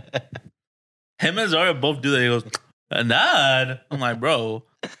 Him and Zara both do that. He goes, an ad. I'm like, bro.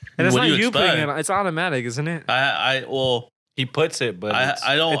 And it's what not do you expect? putting it; it's automatic, isn't it? Well, He puts it, but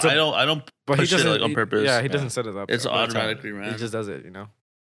I don't But push it like on purpose. Yeah, he doesn't set it up. It's though. automatically He ran. just does it, you know.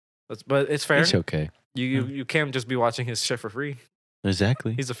 But it's fair. it's okay. You can't just be watching his shit for free.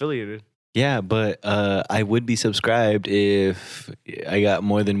 Exactly. He's affiliated. Yeah, but I would be subscribed if I got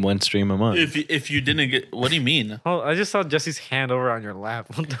more than 1 stream a month. If you didn't get, what do you mean? Oh, I just saw Jesse's hand over on your lap.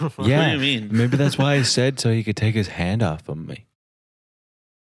 What the fuck? Yeah. What do you mean? Maybe that's why I said so he could take his hand off of me.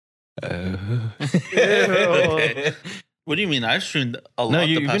 What do you mean? I've streamed a lot. No, the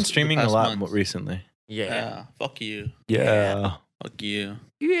you've been past- streaming the a past lot months. more recently. Yeah. Yeah. Fuck you. Yeah. Fuck you.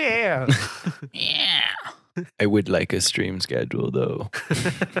 Yeah. Yeah. I would like a stream schedule though.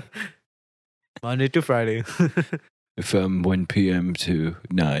 Monday to Friday. From 1 p.m. to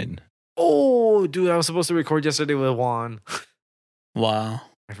 9. Oh, dude, I was supposed to record yesterday with Juan. Wow.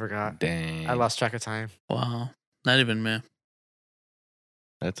 I forgot. Dang. I lost track of time. Wow. Not even me.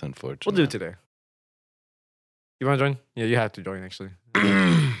 That's unfortunate. We'll do it today. You want to join? Yeah, you have to join actually.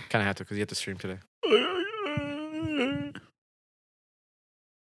 Kind of have to because you have to stream today.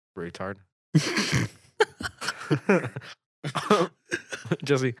 Retard.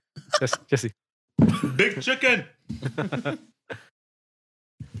 Jesse. Jesse. Big chicken.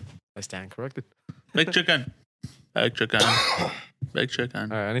 I stand corrected. Big chicken. Big chicken. Big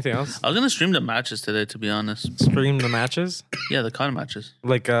chicken. All right, anything else? I was gonna stream the matches today, to be honest. Stream the matches? Yeah, the COD matches.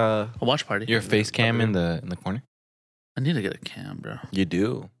 Like, A watch party. Your face cam in the corner? I need to get a cam, bro. You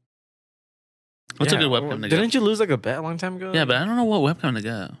do. What's yeah, a good webcam to get? Didn't you lose like a bet a long time ago? Yeah, but I don't know what webcam to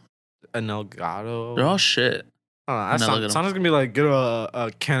get. An Elgato. They're all shit. I don't know. No, look at 'em. Sona's gonna be like, get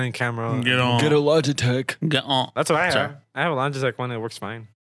a Canon camera. Get on. Get a Logitech. Get on. That's what I have. Sorry. I have a Logitech one that works fine.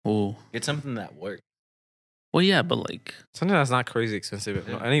 Ooh. Get something that works. Well, yeah, but like, Something that's not crazy expensive.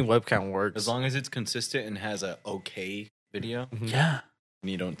 Yeah. Any webcam works. As long as it's consistent and has a okay video, Mhm. yeah, and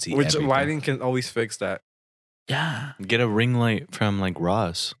you don't see Which everything. lighting can always fix that. yeah. Get a ring light from like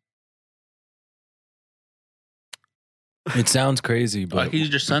Ross. It sounds crazy, but He's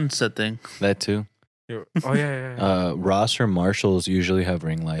your sunset thing. that too. Oh yeah. Ross or Marshalls usually have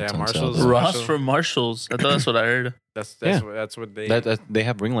ring lights. Yeah, on Marshalls. sale. Ross Marshall. from Marshalls. I thought that's what I heard. That's Yeah. that's what they That they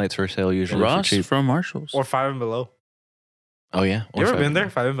have ring lights for sale usually Ross for cheap. from Marshalls. or 5 and below. Oh yeah, You ever been there?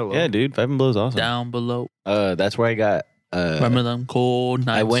 5 and below. Yeah, dude, 5 and Below is awesome. Down below. That's where I got. Remember them cold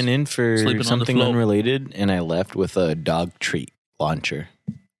nights? I went in for Sleeping on the something floor. unrelated, and I left with a dog treat launcher.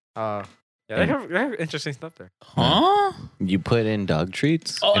 Yeah, they have interesting stuff there. Huh? You put in dog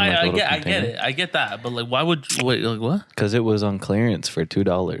treats. Oh, in, like, a I little get container. it. I get that. But like, why would you wait? Like, what? Because it was on clearance for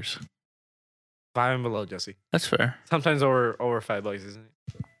 $2. 5 and below, Jesse. That's fair. Sometimes over $5, isn't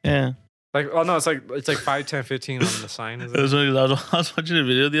it? Yeah. Like, oh no, it's like 5, 10, 15 on the sign. Is It was it? funny, I was watching a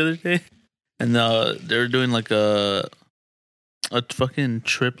video the other day, and they were doing like a fucking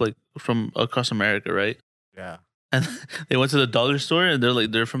trip like from across America, right? Yeah. And they went to the dollar store, and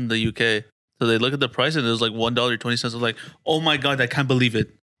they're from the UK, so they look at the price, and it was like $1.20. I was like, oh my god, I can't believe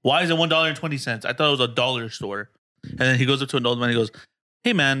it. Why is it $1.20? I thought it was a dollar store. And then he goes up to an old man. He goes,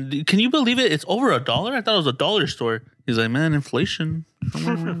 "Hey man, can you believe it? It's over $1. I thought it was a dollar store." He's like, "Man, inflation."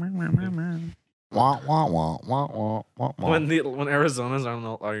 Wah, wah, wah, wah, wah, wah, wah. When Arizona's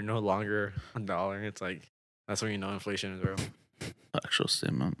are no longer $1, it's like that's when you know inflation is real. Actual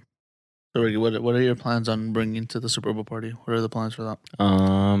statement. So, Ricky, what are your plans on bringing to the Super Bowl party? What are the plans for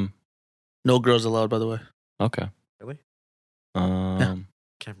that? No girls allowed, by the way. Okay. Really? Um,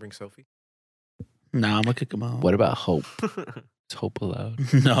 Can't Can't bring Sophie. Nah, I'm gonna kick him out. What about Hope? Is Hope allowed?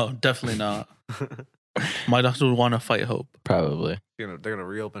 No, definitely not. My doctor would want to fight Hope. Probably. They're gonna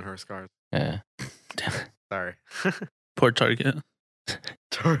reopen her scars. Yeah. Sorry. Poor Target.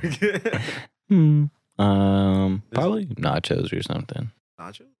 Target. Probably nachos or something.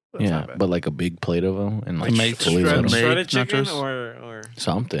 Nacho? That's Yeah, not bad. but like a big plate of them and like Make fully let 'em- make shredded chicken nachos? or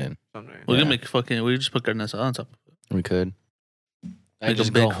something. something. We Yeah. can make fucking. We just put carne asada on top. We could. I Like a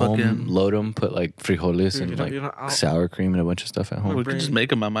just big go home, fucking- load them, put like frijoles Dude, and like I'll, sour cream and a bunch of stuff at home. We can just make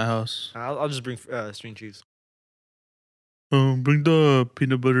them at my house. I'll just bring string cheese. Bring the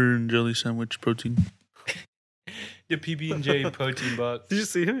peanut butter and jelly sandwich protein. Your PB&J protein box. Did you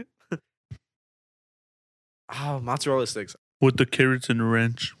see it? Oh, mozzarella sticks. With the carrots and the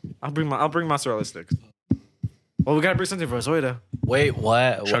ranch. I'll bring mozzarella sticks. Well, we gotta bring something for Zoida. Wait,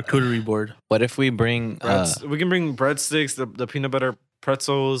 what? Charcuterie board. What if we bring? We can bring breadsticks, the peanut butter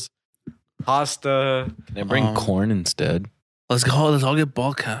pretzels, pasta. Can I bring corn instead? Let's go. Let's all get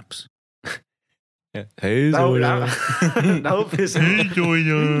ball caps. Hey, That would piss him off.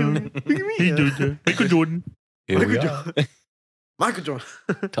 Jordan. Michael Jordan. Here we Michael are. Michael Jordan.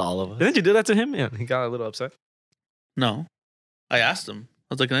 To all of us. Didn't you do that to him? Yeah, he got a little upset. No. I asked him.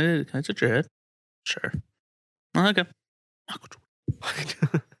 I was like, can I touch your head? Sure. Oh, okay. Michael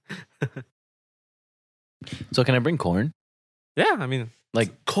Jordan. So can I bring corn? Yeah, I mean,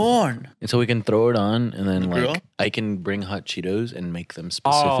 Like, Corn. and so we can throw it on, and then The like grill? I can bring hot Cheetos and make them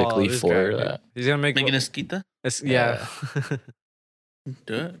specifically this for guy, that. he's gonna make Making a esquita? yeah.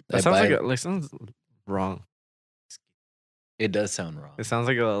 Do it. That I sounds buy- like sounds wrong. It does sound wrong. It sounds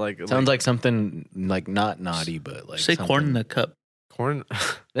like Sounds like something like not naughty, but like Say corn in something- a cup. corn.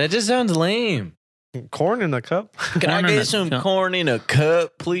 That just sounds lame. Corn in a cup. Can I Corn in get a some cup. corn in a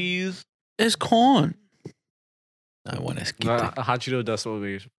cup, please? It's corn. I want to skip A hot Cheeto dust will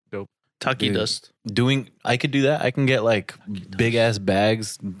be dope. Taki Dude. dust. I could do that. I can get like big ass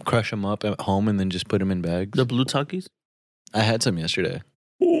bags, crush them up at home, and then just put them in bags. The blue Takis? I had some yesterday.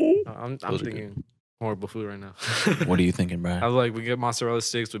 I'm Those are thinking horrible food right now. What are you thinking, I Brian? was like, we get mozzarella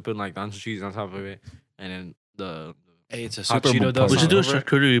sticks. We put like nacho cheese on top of it, and then the Hey, it's a hot Super Cheeto Bowl dust We party. should do a over it.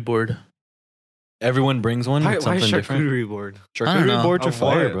 charcuterie board. Everyone brings one why, with why something different. charcuterie board? don't Charcuterie know. boards are Of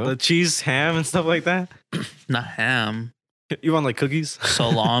fire, what? bro. The cheese, ham, and stuff like that. Not ham. You want like cookies?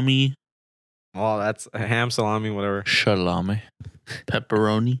 Salami. Oh, that's a ham, salami, whatever. Shalami.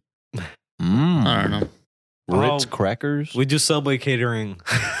 Pepperoni. Mm. I don't know. Ritz Oh, crackers. We do Subway catering.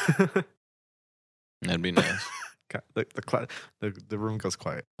 That'd be nice. The room goes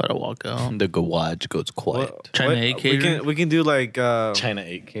quiet. Let it walk out. The garage goes quiet. What- China what- A we catering? can we can do like China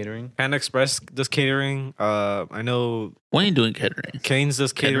 8 catering. Panda Express does catering. I know When are you doing catering? Canes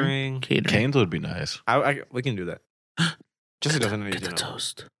does Catering? catering. Catering. Canes would be nice. We can do that. Jesse doesn't need Get to the know.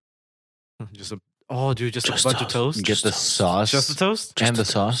 toast. Just a dude, just Just a bunch of toast. toast. Get the toast. sauce. Just the toast. and the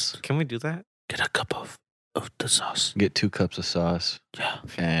Just sauce. toast. Can we do that? Get a cup of the sauce. Get 2 cups of sauce Yeah.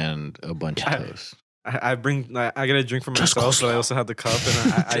 and a bunch I- of toast. I bring. I get a drink for Just myself, but I coleslaw. also have the cup,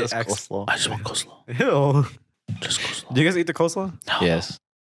 and I Just ask. coleslaw. I just want coleslaw. Ew. Just coleslaw. Do you guys eat the coleslaw? No. Yes.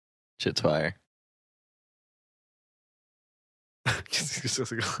 Shit's fire.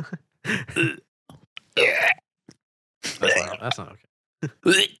 That's not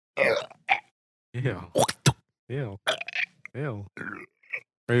okay. Ew. Ew. Ew.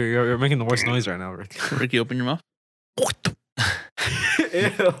 You're making the worst noise right now, Rick. Ricky, open your mouth.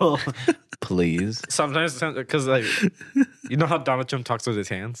 Ew. Please. Sometimes, because like, you know how Donald Trump talks with his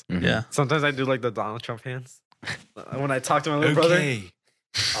hands. Mhm. Yeah. Sometimes I do like the Donald Trump hands when I talk to my little brother.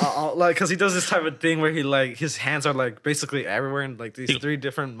 I'll, like, cause he does this type of thing where he like his hands are like basically everywhere in like these 3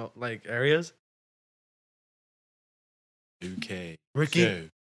 different like areas. Okay. Ricky,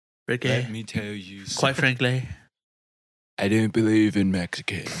 Ricky. me tell you Quite frankly. I don't believe in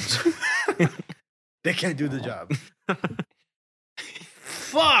Mexicans. they can't do the job.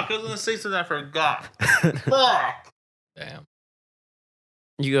 Fuck! I was gonna say something I forgot. Fuck! Damn.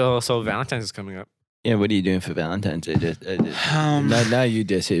 You go. So Valentine's is coming up. Yeah, what are you doing for Valentine's Day? Um, now you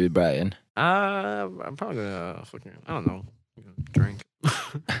just hit with Brian. I'm probably gonna fucking I don't know drink.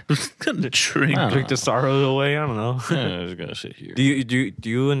 gonna drink. Wow. Drink the sorrow away. I don't know. I was gonna sit here. Do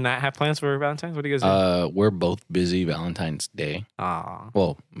you and Nat have plans for Valentine's? What do you guys do? We're both busy Valentine's Day. Ah.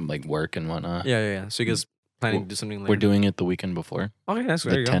 Well, like work and whatnot. Yeah. So you guys planning to do something later? We're doing it the weekend before, Okay, that's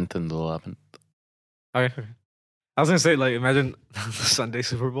there the you go. 10th and the 11th. Okay. I was gonna say like imagine the Sunday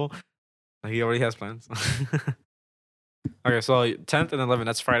Super Bowl. Like he already has plans. Okay, so 10th and 11th.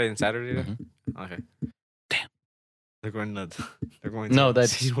 That's Friday and Saturday. Then? Mhm. Okay. Damn. They're going nuts. They're going. No, to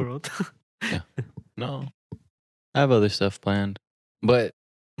that's- SeaWorld. No, I have other stuff planned, but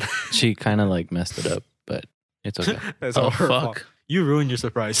She kind of like messed it up, but it's okay. That's Oh, all her fuck. fault. You ruined your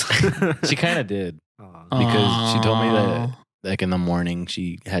surprise. She kind of did Aw. because she told me that like in the morning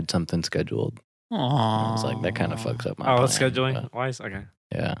she had something scheduled. Aww. I was like, that kind of fucks up my Oh, plan, scheduling but wise, okay.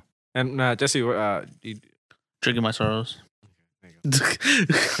 Yeah. And Jesse, you, Drinking my sorrows.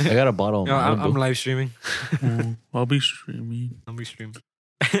 I got a bottle. Of I'm Malibu. live streaming. I'll be streaming. I'll be streaming.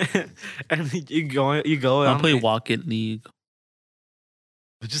 And you go. I'll play Rocket League.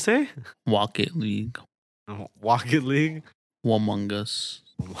 What'd you say? Rocket League. Rocket League. Among Us.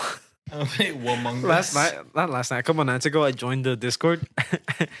 Last night, not last night, a couple nights ago, I joined the Discord.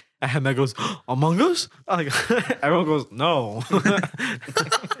 And Matt goes, Among Us? I'm like, everyone goes, no.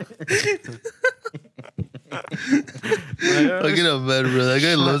 I get up mad, bro. That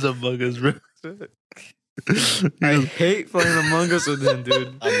guy loves Among Us, bro. I hate playing Among Us with him,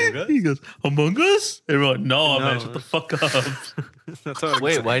 dude. He goes, Among Us? Everyone, no, No. man, shut the fuck up. That's how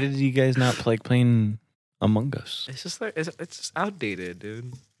Wait, why did you guys not like playing Among Us? It's just like it's just outdated,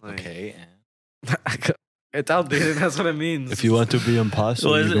 dude. Like, Okay. it's outdated. That's what it means. If you want to be imposter,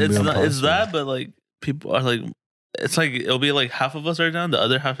 So you can be it's not, imposter. it's that, but like people are like, it's like it'll be like half of us are down, the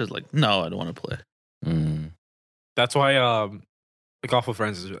other half is like, no, I don't want to play. Mm. That's why the Golf with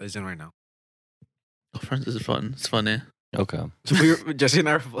Friends is in right now. Oh, friends is fun. It's funny. Okay. So Jesse and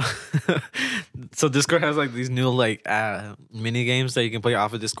I are, so Discord has like these new like mini games that you can play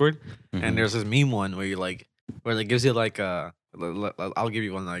off of Discord, Mhm. and there's this meme one where you like where it gives you like I'll give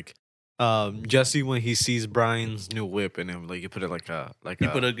you one like Jesse when he sees Brian's new whip, and then like you put it like You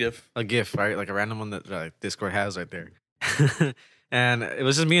put a GIF. a GIF, right? Like a random one that Discord has right there. And it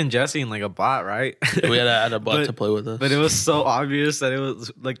was just me and Jesse and like a bot, right? We had to add a bot But- to play with us. But it was so obvious that it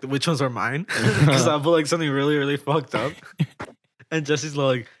was like which ones are mine because I put like something really really fucked up, and Jesse's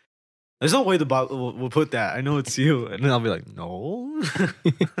like, "There's no way the bot will put that. I know it's you." And then I'll be like, "No,"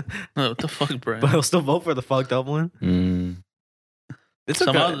 No, what the fuck, Brian? but I'll still vote for the fucked up one. Mm. It's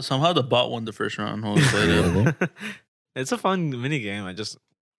Somehow the bot won the first round when we played it. Really? it's a fun mini game.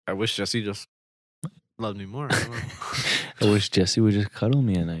 I wish Jesse just loved me more. I don't know. I wish Jesse would just cuddle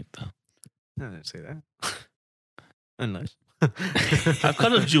me at night, though. I didn't say that. Unless. I've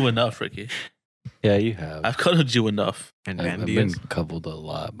cuddled you enough, Ricky. Yeah, you have. I've cuddled you enough. And I've Van been Diaz cuddled a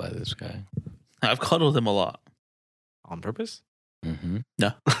lot by this guy. I've cuddled him a lot. on purpose. Mm-hmm.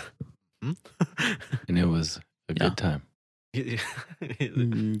 Yeah. Hmm? And it was a Yeah. good time. Yeah.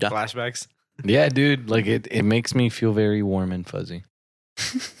 Flashbacks. Yeah, dude. Like it makes me feel very warm and fuzzy.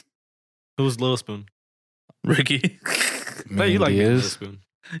 Who's Little Spoon? Ricky. No, you like Diaz. Little Spoon.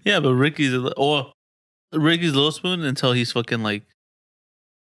 Yeah, but Ricky's Little Spoon until he's fucking like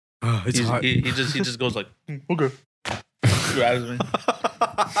Oh, it's hot. he just goes like okay. Grabs me.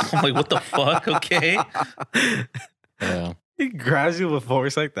 I'm like, what the fuck? Okay. Yeah. He grabs you with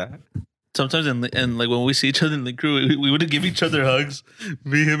force like that. Sometimes and like when we see each other in the crew, we wouldn't give each other hugs.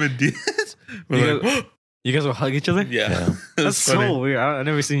 Me, him, and Diaz. We're like, You guys will hug each other? yeah. Yeah. It That's was funny. so weird. I've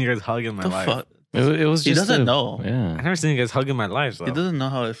never seen you guys hug in my The life. fuck? It was He just doesn't know. Yeah. I've never seen you guys hug in my life. So. He doesn't know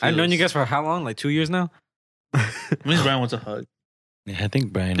how it feels. I've known you guys for how long? Like 2 years now? Me and Brian wants a hug. Yeah, I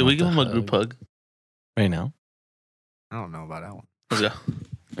think Brian. Did we wants give him a group hug? right now? I don't know about that one. Let's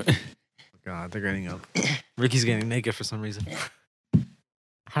go. God, they're getting up. Ricky's getting naked for some reason.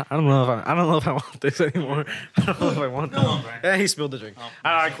 I don't know if I want this anymore. I don't know if I want Come on, that. Brian. Yeah, he spilled the drink. Oh,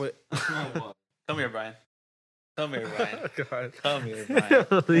 I quit. Come here, Brian. Come here, Brian. God. Come here, Brian.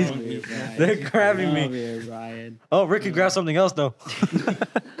 Please. Come here, Brian. They're grabbing me. Here, Ryan. Oh, Ricky grabbed something else though.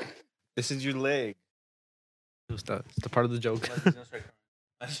 This is your leg. It's the part of the joke.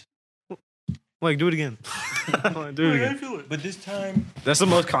 Like, do it again. Do it again. But this time. That's the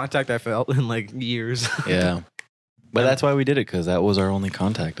most contact I felt in like years. Yeah. But that's why we did it, because that was our only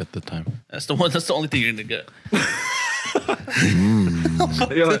contact at the time. That's the one. That's the only thing you're gonna get.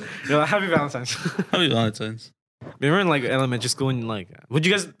 you're like, happy Valentine's. Happy Valentine's. Remember in like elementary school and like, did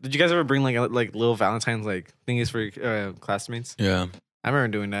you guys ever bring like little Valentine's like thingies for your classmates? Yeah. I remember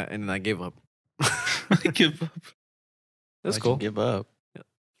doing that and then I gave up. Give up. That's Why'd cool. you give up.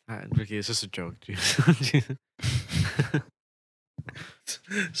 Ricky, it's just a joke, dude.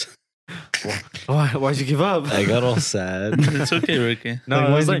 Why'd you give up? I got all sad. It's okay, Ricky. No, Like, it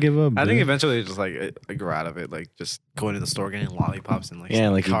why'd was you like, give up? I think bro? eventually it just like I grew out of it, like just going to the store getting lollipops and like Yeah,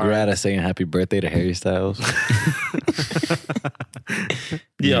 like you cards. grew out of saying happy birthday to Harry Styles.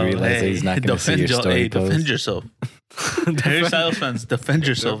 You realize that he's not going to see your story defend post. yourself. Harry Styles fans, defend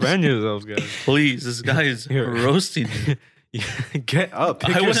yourselves. Defend yourselves, guys. Please, this guy is Here. roasting you. Get up. Pick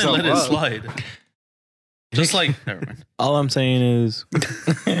I wouldn't yourself let it up. slide. Just like, never mind. All I'm saying is,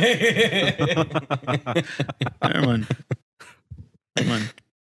 Never mind. Never mind.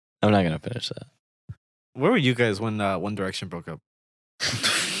 I'm not gonna finish that. Where were you guys when One Direction broke up?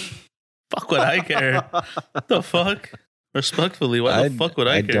 Fuck would I care? What the fuck? Respectfully, why the fuck would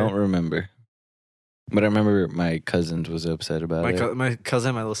I care? I don't remember. But I remember my cousins was upset about it. My cousin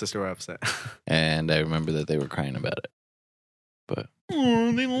and my little sister were upset. And I remember that they were crying about it. But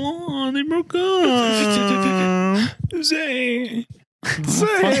Oh, they broke up. Zay.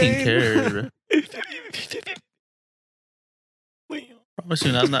 Fucking care. Promise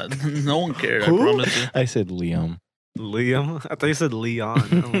you, no one cared. Who? I promise you. I said Liam. Liam? I thought you said Leon.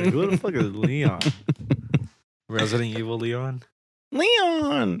 I'm like, who the fuck is Leon? Resident Evil Leon?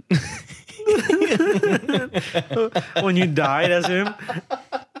 Leon. When you died as him?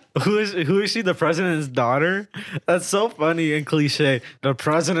 Who is she? The president's daughter? That's so funny and cliche. The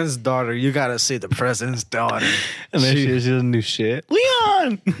president's daughter. You gotta see the president's daughter. And then she doesn't do shit.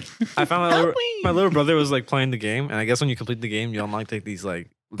 Leon. I found my little brother was like playing the game, and I guess when you complete the game, you unlock like these like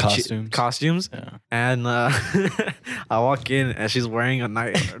costumes. Yeah. And I walk in and she's wearing a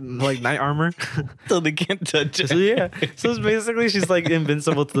night armor. So they can't touch it. So yeah. So it's basically she's like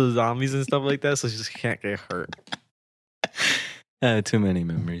invincible to the zombies and stuff like that, so she just can't get hurt. Too many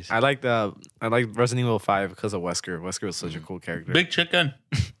memories. I like Resident Evil 5 because of Wesker. Wesker was such a cool character. Big chicken.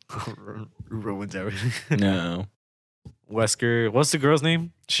 Ruins everything. No. Wesker. What's the girl's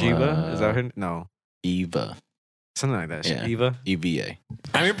name? Shiva? Is that her? No. Eva. Something like that. Yeah. Eva. EVA.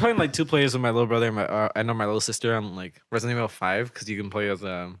 I remember playing like 2 players with my little brother and my little sister on like Resident Evil 5 because you can play as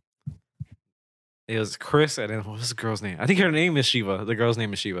it was Chris and then what was the girl's name? I think her name is Shiva. The girl's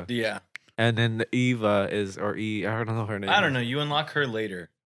name is Shiva. Yeah. And then the Eva is I don't know her name. I don't know. You unlock her later.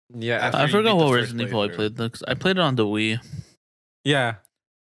 Yeah. I you forgot beat the what first Resident Evil I playthrough. played. Because I played it on the Wii. Yeah.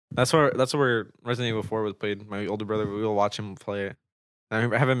 That's where Resident Evil 4 was played. My older brother, we will watch him play it. I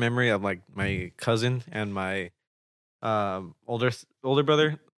have a memory of like my cousin and my older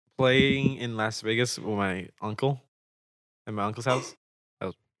brother playing in Las Vegas with my uncle at my uncle's house. That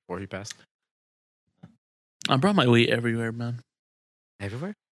was before he passed. I brought my Wii everywhere, man.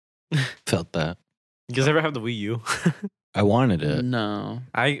 Everywhere? Felt that. You guys ever have the Wii U? I wanted it. No.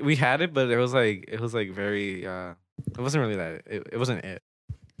 We had it, but it was like very it wasn't really that. It wasn't it.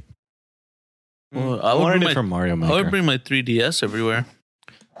 Well, I wanted it my, for Mario I Maker. would bring my 3DS everywhere.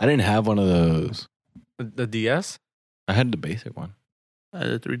 I didn't have one of those. The DS? I had the basic one, I had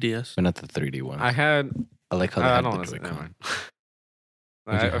a 3DS. but not the 3D one. I had I like how they I had don't the want to say never Joy-Con. mind.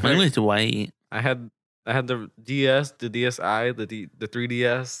 What'd you have? Mainly to white. I had the DS, the DSi, the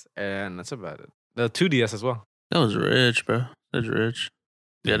 3DS, and that's about it. The 2DS as well. That was rich, bro. That's rich.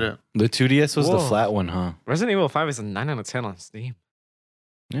 Get it? The 2DS was the Whoa. flat one, huh? Resident Evil 5 is a 9 out of 10 on Steam.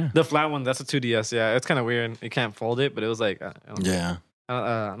 Yeah. The flat one, that's a 2DS. Yeah, it's kind of weird. You can't fold it, but it was like, I don't know. Yeah.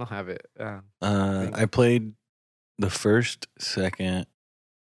 I don't have it. I played the first, second.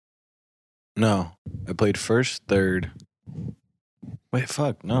 No, I played first, third. Wait,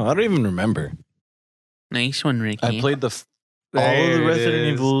 fuck. No, I don't even remember. Nice one, Ricky. I played all of There the it Resident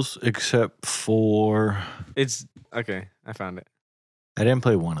is. Evils except for. It's okay. I found it. I didn't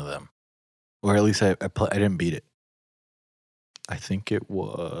play one of them, or at least I didn't beat it. I think it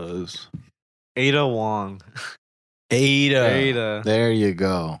was Ada Wong. Ada. There you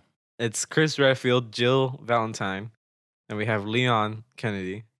go. It's Chris Redfield, Jill Valentine, and we have Leon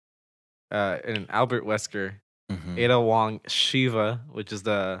Kennedy, and Albert Wesker. Mhm. Ada Wong, Shiva, which is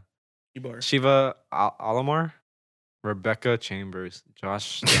the Keyboard. Shiva Alamar, Rebecca Chambers,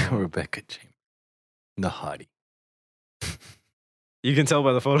 Josh Stone. Rebecca Chambers, the hottie. You can tell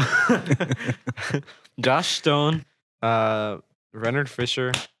by the photo. Josh Stone, Renard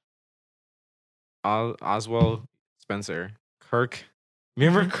Fisher, Oswald Spencer, Kirk.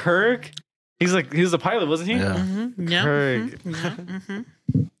 Remember Kirk? He was the pilot, wasn't he? Yeah. Mm-hmm. Yeah. Kirk. Mhm. Yeah. Mhm.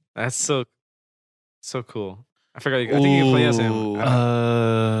 That's so cool. I forgot. I think you can play as him. Ooh. I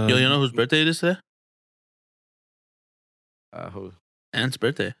don't- Yo, you know whose birthday it is today? who? Ant's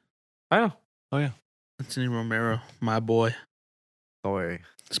birthday. I know. Anthony Romero, my boy. Don't worry.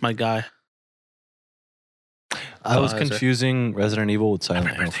 It's my guy. I was Oh, that's it. confusing Resident Evil with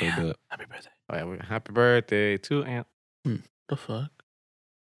Silent Hill for a bit. Happy birthday. Oh, yeah, happy birthday to Ant. The fuck?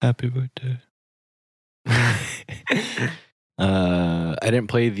 Happy birthday. I didn't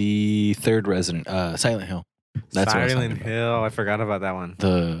play the third Resident Silent Hill. That's what I was Silent talking about. Hill. I forgot about that one.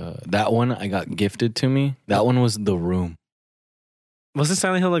 That one I got gifted to me. That one was The Room. Wasn't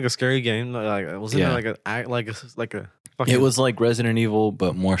Silent Hill like a scary game? Like wasn't Yeah. it like a fucking, It was like Resident Evil,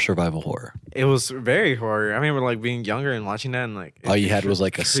 but more survival horror. It was very horror. I remember like being younger and watching that and like All you had was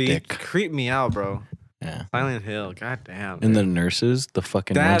like a stick. Creeped me out, bro. Yeah. Silent Hill. God damn. And the dude. nurses, the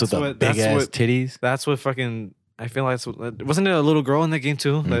fucking That's ones with the what- big that's ass what- titties. That's what fucking I feel like wasn't it a little girl in that game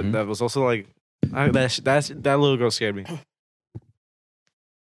too? Mhm. That was also like that little girl scared me.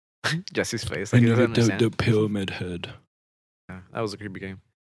 Jesse's face, like he doesn't understand. pyramid head. Yeah, that was a creepy game.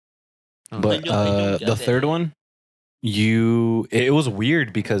 But the third one, it was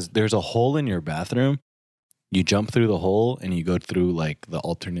weird because there's a hole in your bathroom. You jump through the hole and you go through like the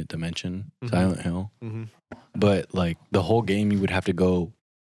alternate dimension, Mhm. Silent Hill. Mhm. But like the whole game, you would have to go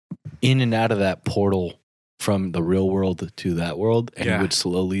in and out of that portal from the real world to that world, and Yeah. you would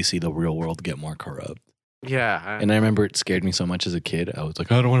slowly see the real world get more corrupt. Yeah, And I remember it scared me so much as a kid. I was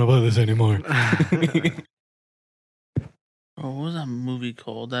like, I don't want to play this anymore. Oh, what was that movie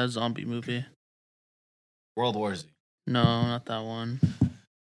called? That zombie movie? World War Z. No, not that one.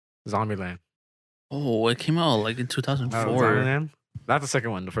 Zombieland. Oh, it came out like in 2004 Zombieland? Not the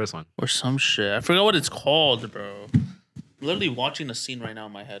second one, the first one. or some shit. I forgot what it's called, bro. I'm literally watching a scene right now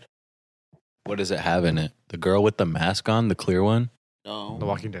in my head. What does it have in it? The girl with the mask on, the clear one? No, The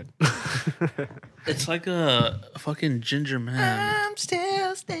Walking Dead. it's like a fucking ginger man. I'm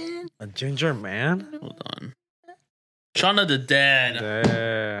still standing. A ginger man? Hold on. Shaun of the Dead.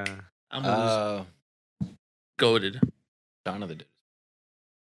 Yeah. I'm goaded. Dawn of the Dead.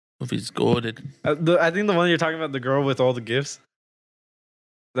 Movie's goaded. I think the one you're talking about, the girl with all the gifts.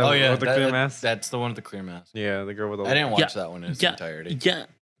 With the clear mask. That's the one with the clear mask. Yeah, the girl with all. I didn't watch Yeah. that one in its Yeah. entirety. Yeah.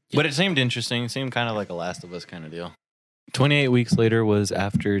 But it seemed interesting. It seemed kind of like a Last of Us kind of deal. 28 weeks later was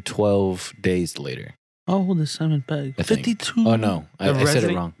after 12 days later. Oh, the Simon Pegg. I think. 52. Oh, no. I said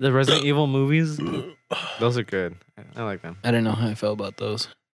it wrong. The Resident Evil movies, those are good. I like them. I didn't know how I felt about those.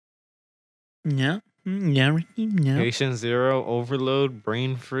 Yeah. Yeah. Yeah. Patient Zero, Overload,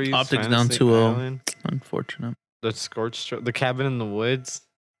 Brain Freeze, Optics Fantasy down 2-0. Island, Unfortunate. The Scorched, The Cabin in the Woods.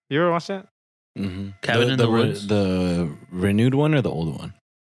 You ever watch that? Mm-hmm. Cabin in the Woods? The renewed one or the old one?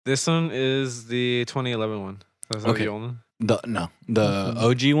 This one is the 2011 one. That's Okay. the old one. The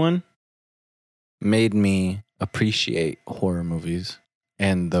OG one made me appreciate horror movies.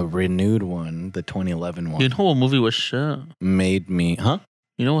 And the renewed one, the 2011 one, You know what movie was shit? made me... Huh?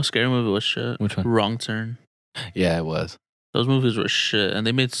 You know what scary movie was shit? Which one? Wrong Turn. Yeah, it was. Those movies were shit, and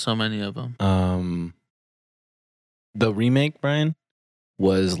they made so many of them. The remake, Brian,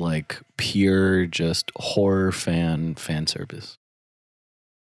 was like pure just horror fan service.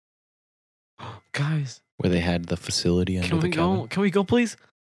 Guys, Where they had the facility under can the we go? cabin. Can we go, please?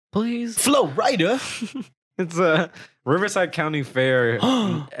 Please. Flow Rider. It's a Riverside County Fair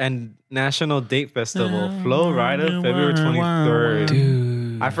and National Date Festival. Flow Rider, February 23rd.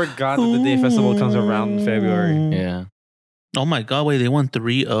 Dude. I forgot that the Date Festival comes around in February. Yeah. Oh my god, wait, they won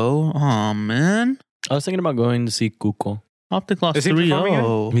 3-0? Oh man. I was thinking about going to see Cuco. Optic lost Is he performing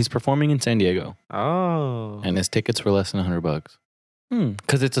 3-0. He's performing in San Diego, Oh. and his tickets were less than $100.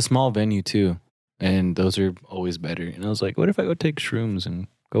 Because it's a small venue too, and those are always better. And I was like, what if I go take shrooms and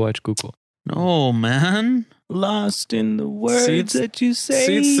go watch Cuco? No, man. Lost in the words Seats- that you say.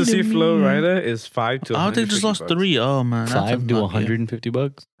 Seats to see me. Flow Rider is $5 to Optic just lost 3-0, man. That's 5 to unlucky.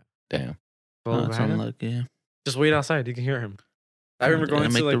 $150. Damn. Flow That's Rider? unlucky. Just wait outside. You can hear him. I remember Yeah,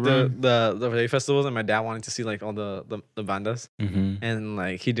 going to make like the the day festivals, and my dad wanted to see like all the bandas, Mm-hmm. and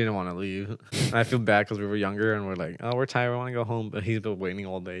like he didn't want to leave. And I feel bad because we were younger and we're like, oh, we're tired, we want to go home. But he's been waiting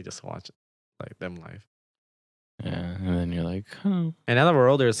all day just to watch like them live. Yeah, and then you're like, oh. And now that we're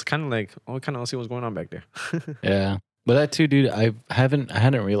older, it's kind of like, oh, we kind of see what's going on back there. Yeah. But that too, dude, I hadn't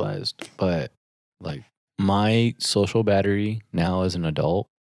realized, but like my social battery now as an adult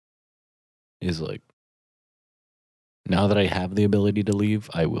is like, now that I have the ability to leave,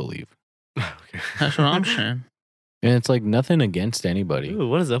 I will leave. Okay. That's what I'm saying. And it's like nothing against anybody. Ooh,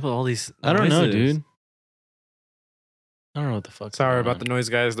 what is up with all these? I don't know, noises? dude. I don't know what the fuck. Sorry about the noise,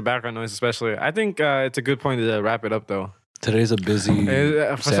 guys. The background noise, especially. I think it's a good point to wrap it up, though. Today's a busy.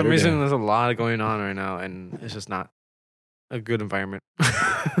 For some Saturday. reason, there's a lot going on right now, and it's just not a good environment.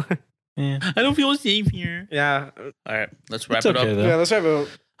 Yeah. I don't feel safe here. Yeah. All right, let's wrap It's it okay, up. though. Yeah, let's wrap it up.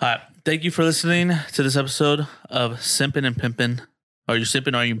 All right, thank you for listening to this episode of Simpin' and Pimpin'. Are you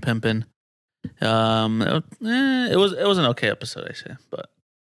simping? Are you pimping? It was an okay episode, I say, but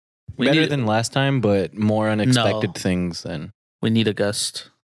we Better need than last time, but more unexpected No. things than. we need a guest.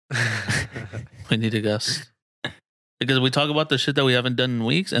 We need a guest because we talk about the shit that we haven't done in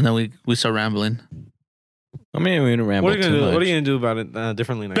weeks, and then we start rambling. I mean, we didn't ramble What are you gonna too do? much. What are you gonna do about it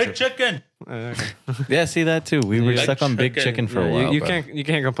differently next time? chicken. Okay. Yeah, see that too. We were Big stuck on big chicken. chicken for Yeah, a while. you bro.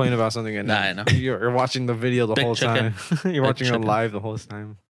 can't complain about something. And Nah, I know. You're watching the video the Big whole chicken. time. You're watching chicken. it live the whole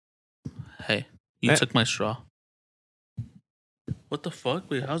time. Hey, you Eh. took my straw. What the fuck?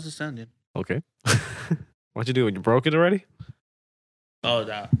 Wait, how's this ending? Okay. What'd you do? You broke it already? Oh,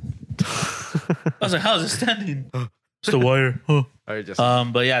 that. I was like, how is it standing? It's the wire. Huh. All right, just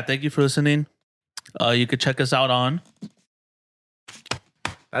But yeah, thank you for listening. You could check us out on.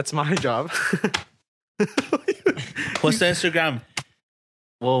 that's my job. What's the Instagram?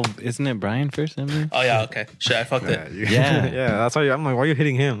 Well, isn't it Brian first? Emily? Oh yeah, okay. Shit, I fucked it. Yeah. yeah. That's why I'm like, why are you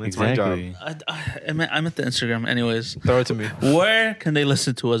hitting him? It's my job. Exactly. I meant the Instagram. Anyways, Throw it to me. where can they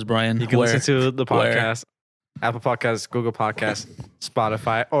listen to us, Brian? You can Where? listen to the Where? podcast, Apple Podcasts, Google Podcasts,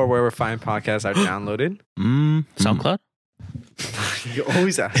 Spotify, or wherever fine podcasts are downloaded. SoundCloud. You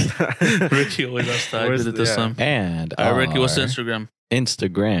always ask that. Ricky always asked that. I Where's did it the- this yeah. time. And All right, Ricky, what's the our Instagram?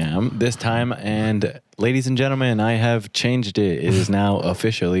 Instagram this time. And ladies and gentlemen, I have changed it. It is now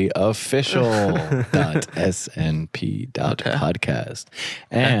officially official.snp.podcast.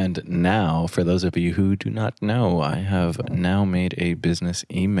 And now, for those of you who do not know, I have now made a business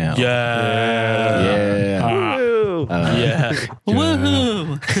email. Yeah. Yeah. Woo. Yeah.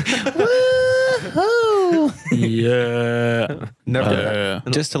 Woohoo. Woohoo. Yeah. Never.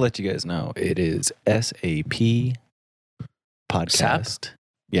 Yeah. Just to let you guys know, it is SAP podcast.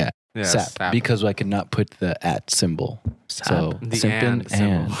 Yeah, SAP. Because I could not put the at symbol. So The Simpin and and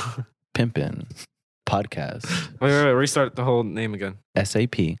symbol. Pimpin podcast. Wait. Restart the whole name again.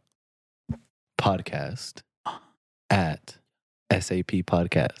 SAP podcast at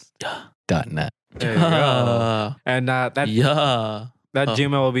sappodcast.net. There you go. And that Yeah. that Oh.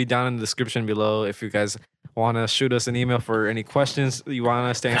 Gmail will be down in the description below if you guys want to shoot us an email for any questions you want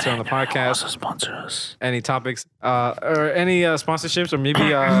us to answer on the podcast, Also sponsor us. any topics, or any sponsorships, or maybe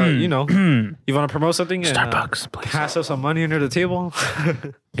you know, you want to promote something and Starbucks, please. pass us some money under the table.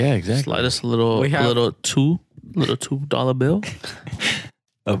 Yeah, exactly. Slide us a little, We have- little $2 bill.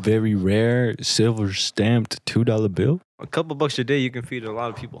 A very rare silver stamped $2 bill. A couple bucks a day, you can feed a lot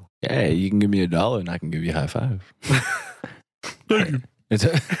of people. Yeah, you can give me $1 and I can give you a high five.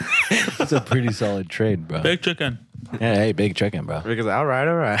 It's a pretty solid trade, bro. Big chicken. Yeah, hey, big chicken, bro. Because all right.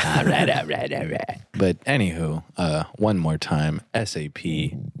 All right. But anywho, one more time, SAP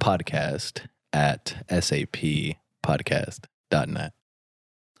podcast at sappodcast.net.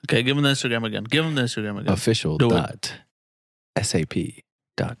 Okay, give him the Instagram again. Official Do it. dot SAP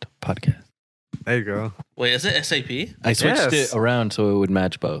dot podcast. There you go. Wait, is it SAP? I switched Yes. it around so it would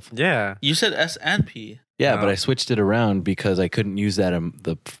match both. Yeah. You said S and P. Yeah, No. but I switched it around because I couldn't use that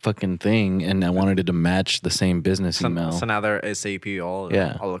the fucking thing, and I wanted it to match the same business email. So now they're SAP all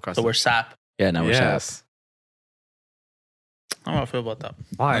across. So we're SAP. Yeah, now we're SAP. yes. I don't know how I feel about that.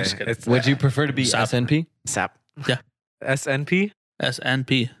 Why? I'm just kidding. It's Would you prefer to be SAP. SNP? SAP. Yeah. SNP. S and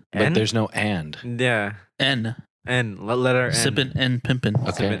P. But N? there's no and. Yeah. N. N. Letter N. Sippin' and pimpin'.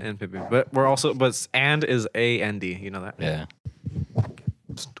 Okay. Sippin' and pippin'. But we're also, but and is AND. You know that? Yeah.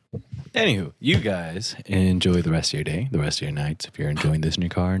 Anywho, you guys enjoy the rest of your day, the rest of your nights. If you're enjoying this in your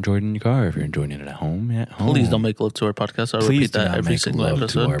car, enjoy it in your car. If you're enjoying it at home. Please don't make love to our podcast. I'll Please repeat do that not every make single love to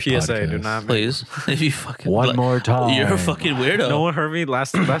episode. our PSA, do podcast. not. Please. If you fucking One more time. You're a fucking weirdo. No one heard me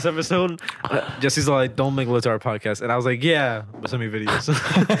last episode. Jesse's like, don't make love to our podcast. And I was like, yeah, but send me videos.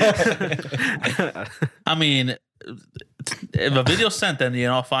 I mean, if a video's sent, then you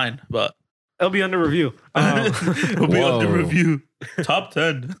know, fine. But It'll be under review. it'll be Whoa. under review. Top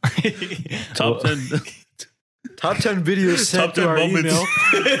 10. Top 10. Top 10 videos Top sent to 10 our moments.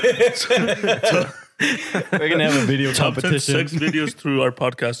 email. We're gonna have a video Top 10 competition. sex videos through our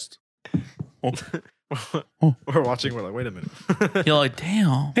podcast. We're watching. We're like, wait a minute. You're like,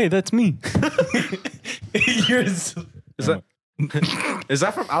 damn. Hey, that's me. Is that is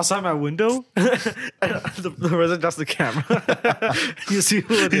that from outside my window? the resident that's the camera. You see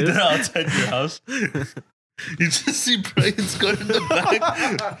who it is? They're outside your house. You just see Brian's going in the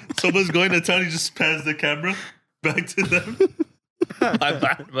back. Someone's going to town. He just pans the camera back to them. My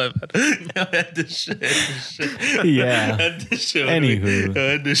bad. No, end this shit. Yeah. End this shit. Anywho.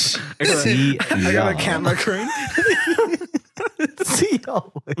 End this shit. See I got a y'all. camera crane. See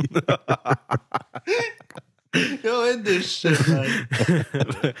y'all. Yo, end this shit, man.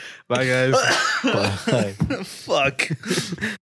 Bye, guys. Bye. Fuck.